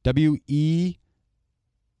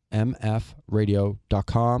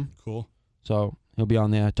www.wemfradio.com. Cool. So he'll be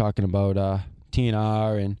on there talking about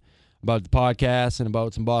TNR and about the podcast and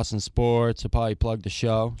about some Boston sports. He'll probably plug the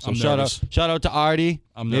show. So I'm shout nervous. out to Artie.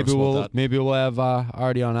 I'm nervous about that. Maybe we'll have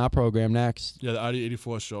Artie on our program next. Yeah, the ID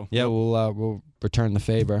 84 show. Yeah, we'll return the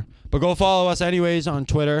favor. But go follow us anyways on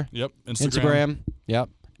Twitter, Yep. Instagram. Yep,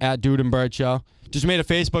 at Dude and Bird Show. Just made a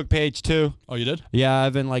Facebook page too. Oh, you did? Yeah, I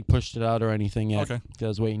haven't pushed it out or anything yet. Okay. 'Cause I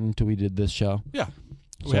was waiting until we did this show. Yeah.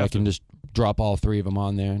 So I can just drop all three of them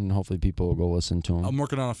on there, and hopefully people will go listen to them. I'm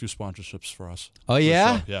working on a few sponsorships for us. Oh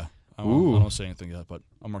yeah. So, yeah. I Ooh. don't say anything yet, but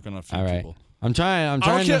I'm working on a few All right. people. I'm trying I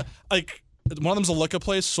don't to. care. Like, one of them's a liquor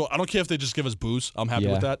place, so I don't care if they just give us booze. I'm happy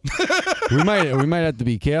with that. we might have to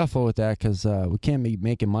be careful with that because we can't be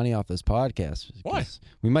making money off this podcast. Why?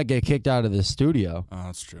 We might get kicked out of the studio. Oh,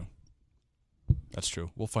 that's true. That's true.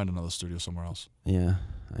 We'll find another studio somewhere else. Yeah,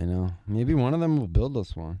 I know. Maybe one of them will build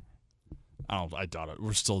us one. I doubt it.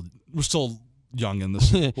 We're still young in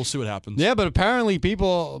this. We'll see what happens. Yeah, but apparently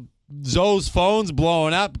Zoe's phone's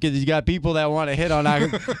blowing up because he's got people that want to hit on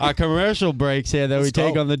our commercial breaks here that Let's we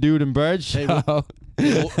take go. on the Dude and Bird show.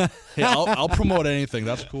 I'll promote anything.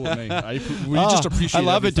 That's cool with me. We just appreciate I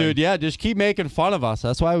love everything. it, dude. Yeah, just keep making fun of us.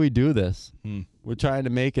 That's why we do this. We're trying to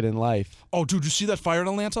make it in life. Oh, dude, you see that fire in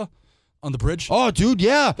Atlanta on the bridge? Oh, dude,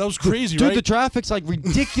 yeah. That was crazy, dude, right? the traffic's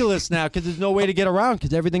ridiculous now because there's no way to get around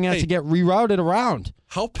because everything has to get rerouted around.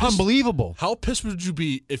 How pissed, Unbelievable. How pissed would you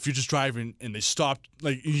be if you're just driving and they stopped,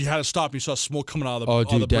 like you had to stop and you saw smoke coming out of the, Oh, on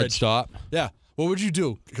dude, the dead bridge? stop. Yeah. What would you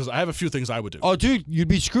do? Because I have a few things I would do. Oh, dude, you'd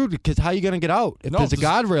be screwed because how are you going to get out if there's a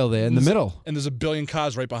guardrail there in the middle? And there's a billion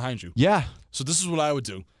cars right behind you. Yeah. So this is what I would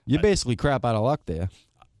do. You're basically crap out of luck there.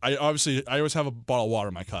 I always have a bottle of water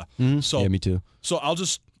in my car. So Yeah, me too. So I'll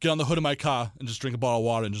just get on the hood of my car and just drink a bottle of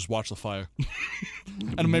water and just watch the fire.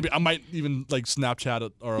 And maybe I might even Snapchat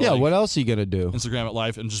it or what else are you going to do? Instagram it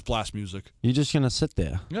live and just blast music. You're just going to sit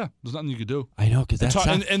there. Yeah, there's nothing you could do. I know, because that's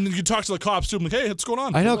and you can talk to the cops too. I'm like, hey, what's going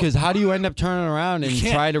on? I know, because how do you end up turning around and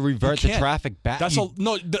can't. try to revert You the can't. traffic back? That's all.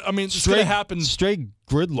 No, I mean, it's gonna happen. Straight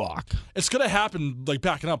gridlock. It's gonna happen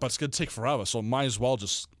backing up, but it's gonna take forever. So might as well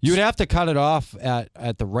just. You would have to cut it off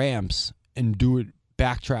at the ramps and do it,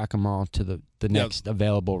 backtrack them all to the next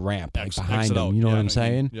available ramp behind exit them. out. You know Yeah, what I I'm know what you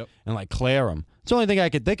mean. saying? Yep. And clear them. It's the only thing I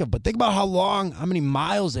could think of. But think about how many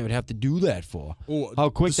miles they would have to do that for. Ooh, How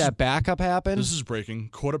quick that backup happened. This is breaking.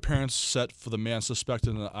 Court appearance set for the man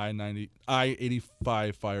suspected in the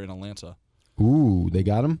I-85 fire in Atlanta. Ooh, they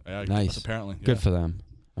got him? Yeah, Nice. apparently. Good yeah. for them.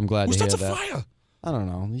 I'm glad Who to hear starts a that. fire? I don't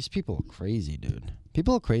know. These people are crazy, dude.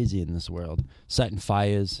 People are crazy in this world. Setting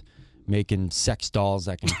fires, making sex dolls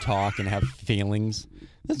that can talk and have feelings.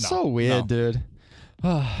 That's so weird, dude.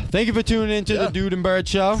 Thank you for tuning in to the Dude and Bird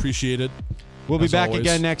Show. Appreciate it. We'll be as back always.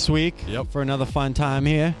 again next week for another fun time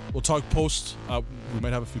here. We'll talk post. We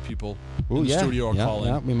might have a few people Ooh, in the studio or call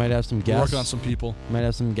in. We might have some We're guests. working on some people. Might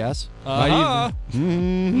have some guests. Uh-huh.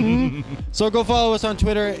 So go follow us on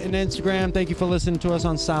Twitter and Instagram. Thank you for listening to us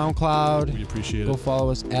on SoundCloud. We appreciate Go it.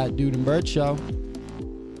 follow us at Dude and Bird Show.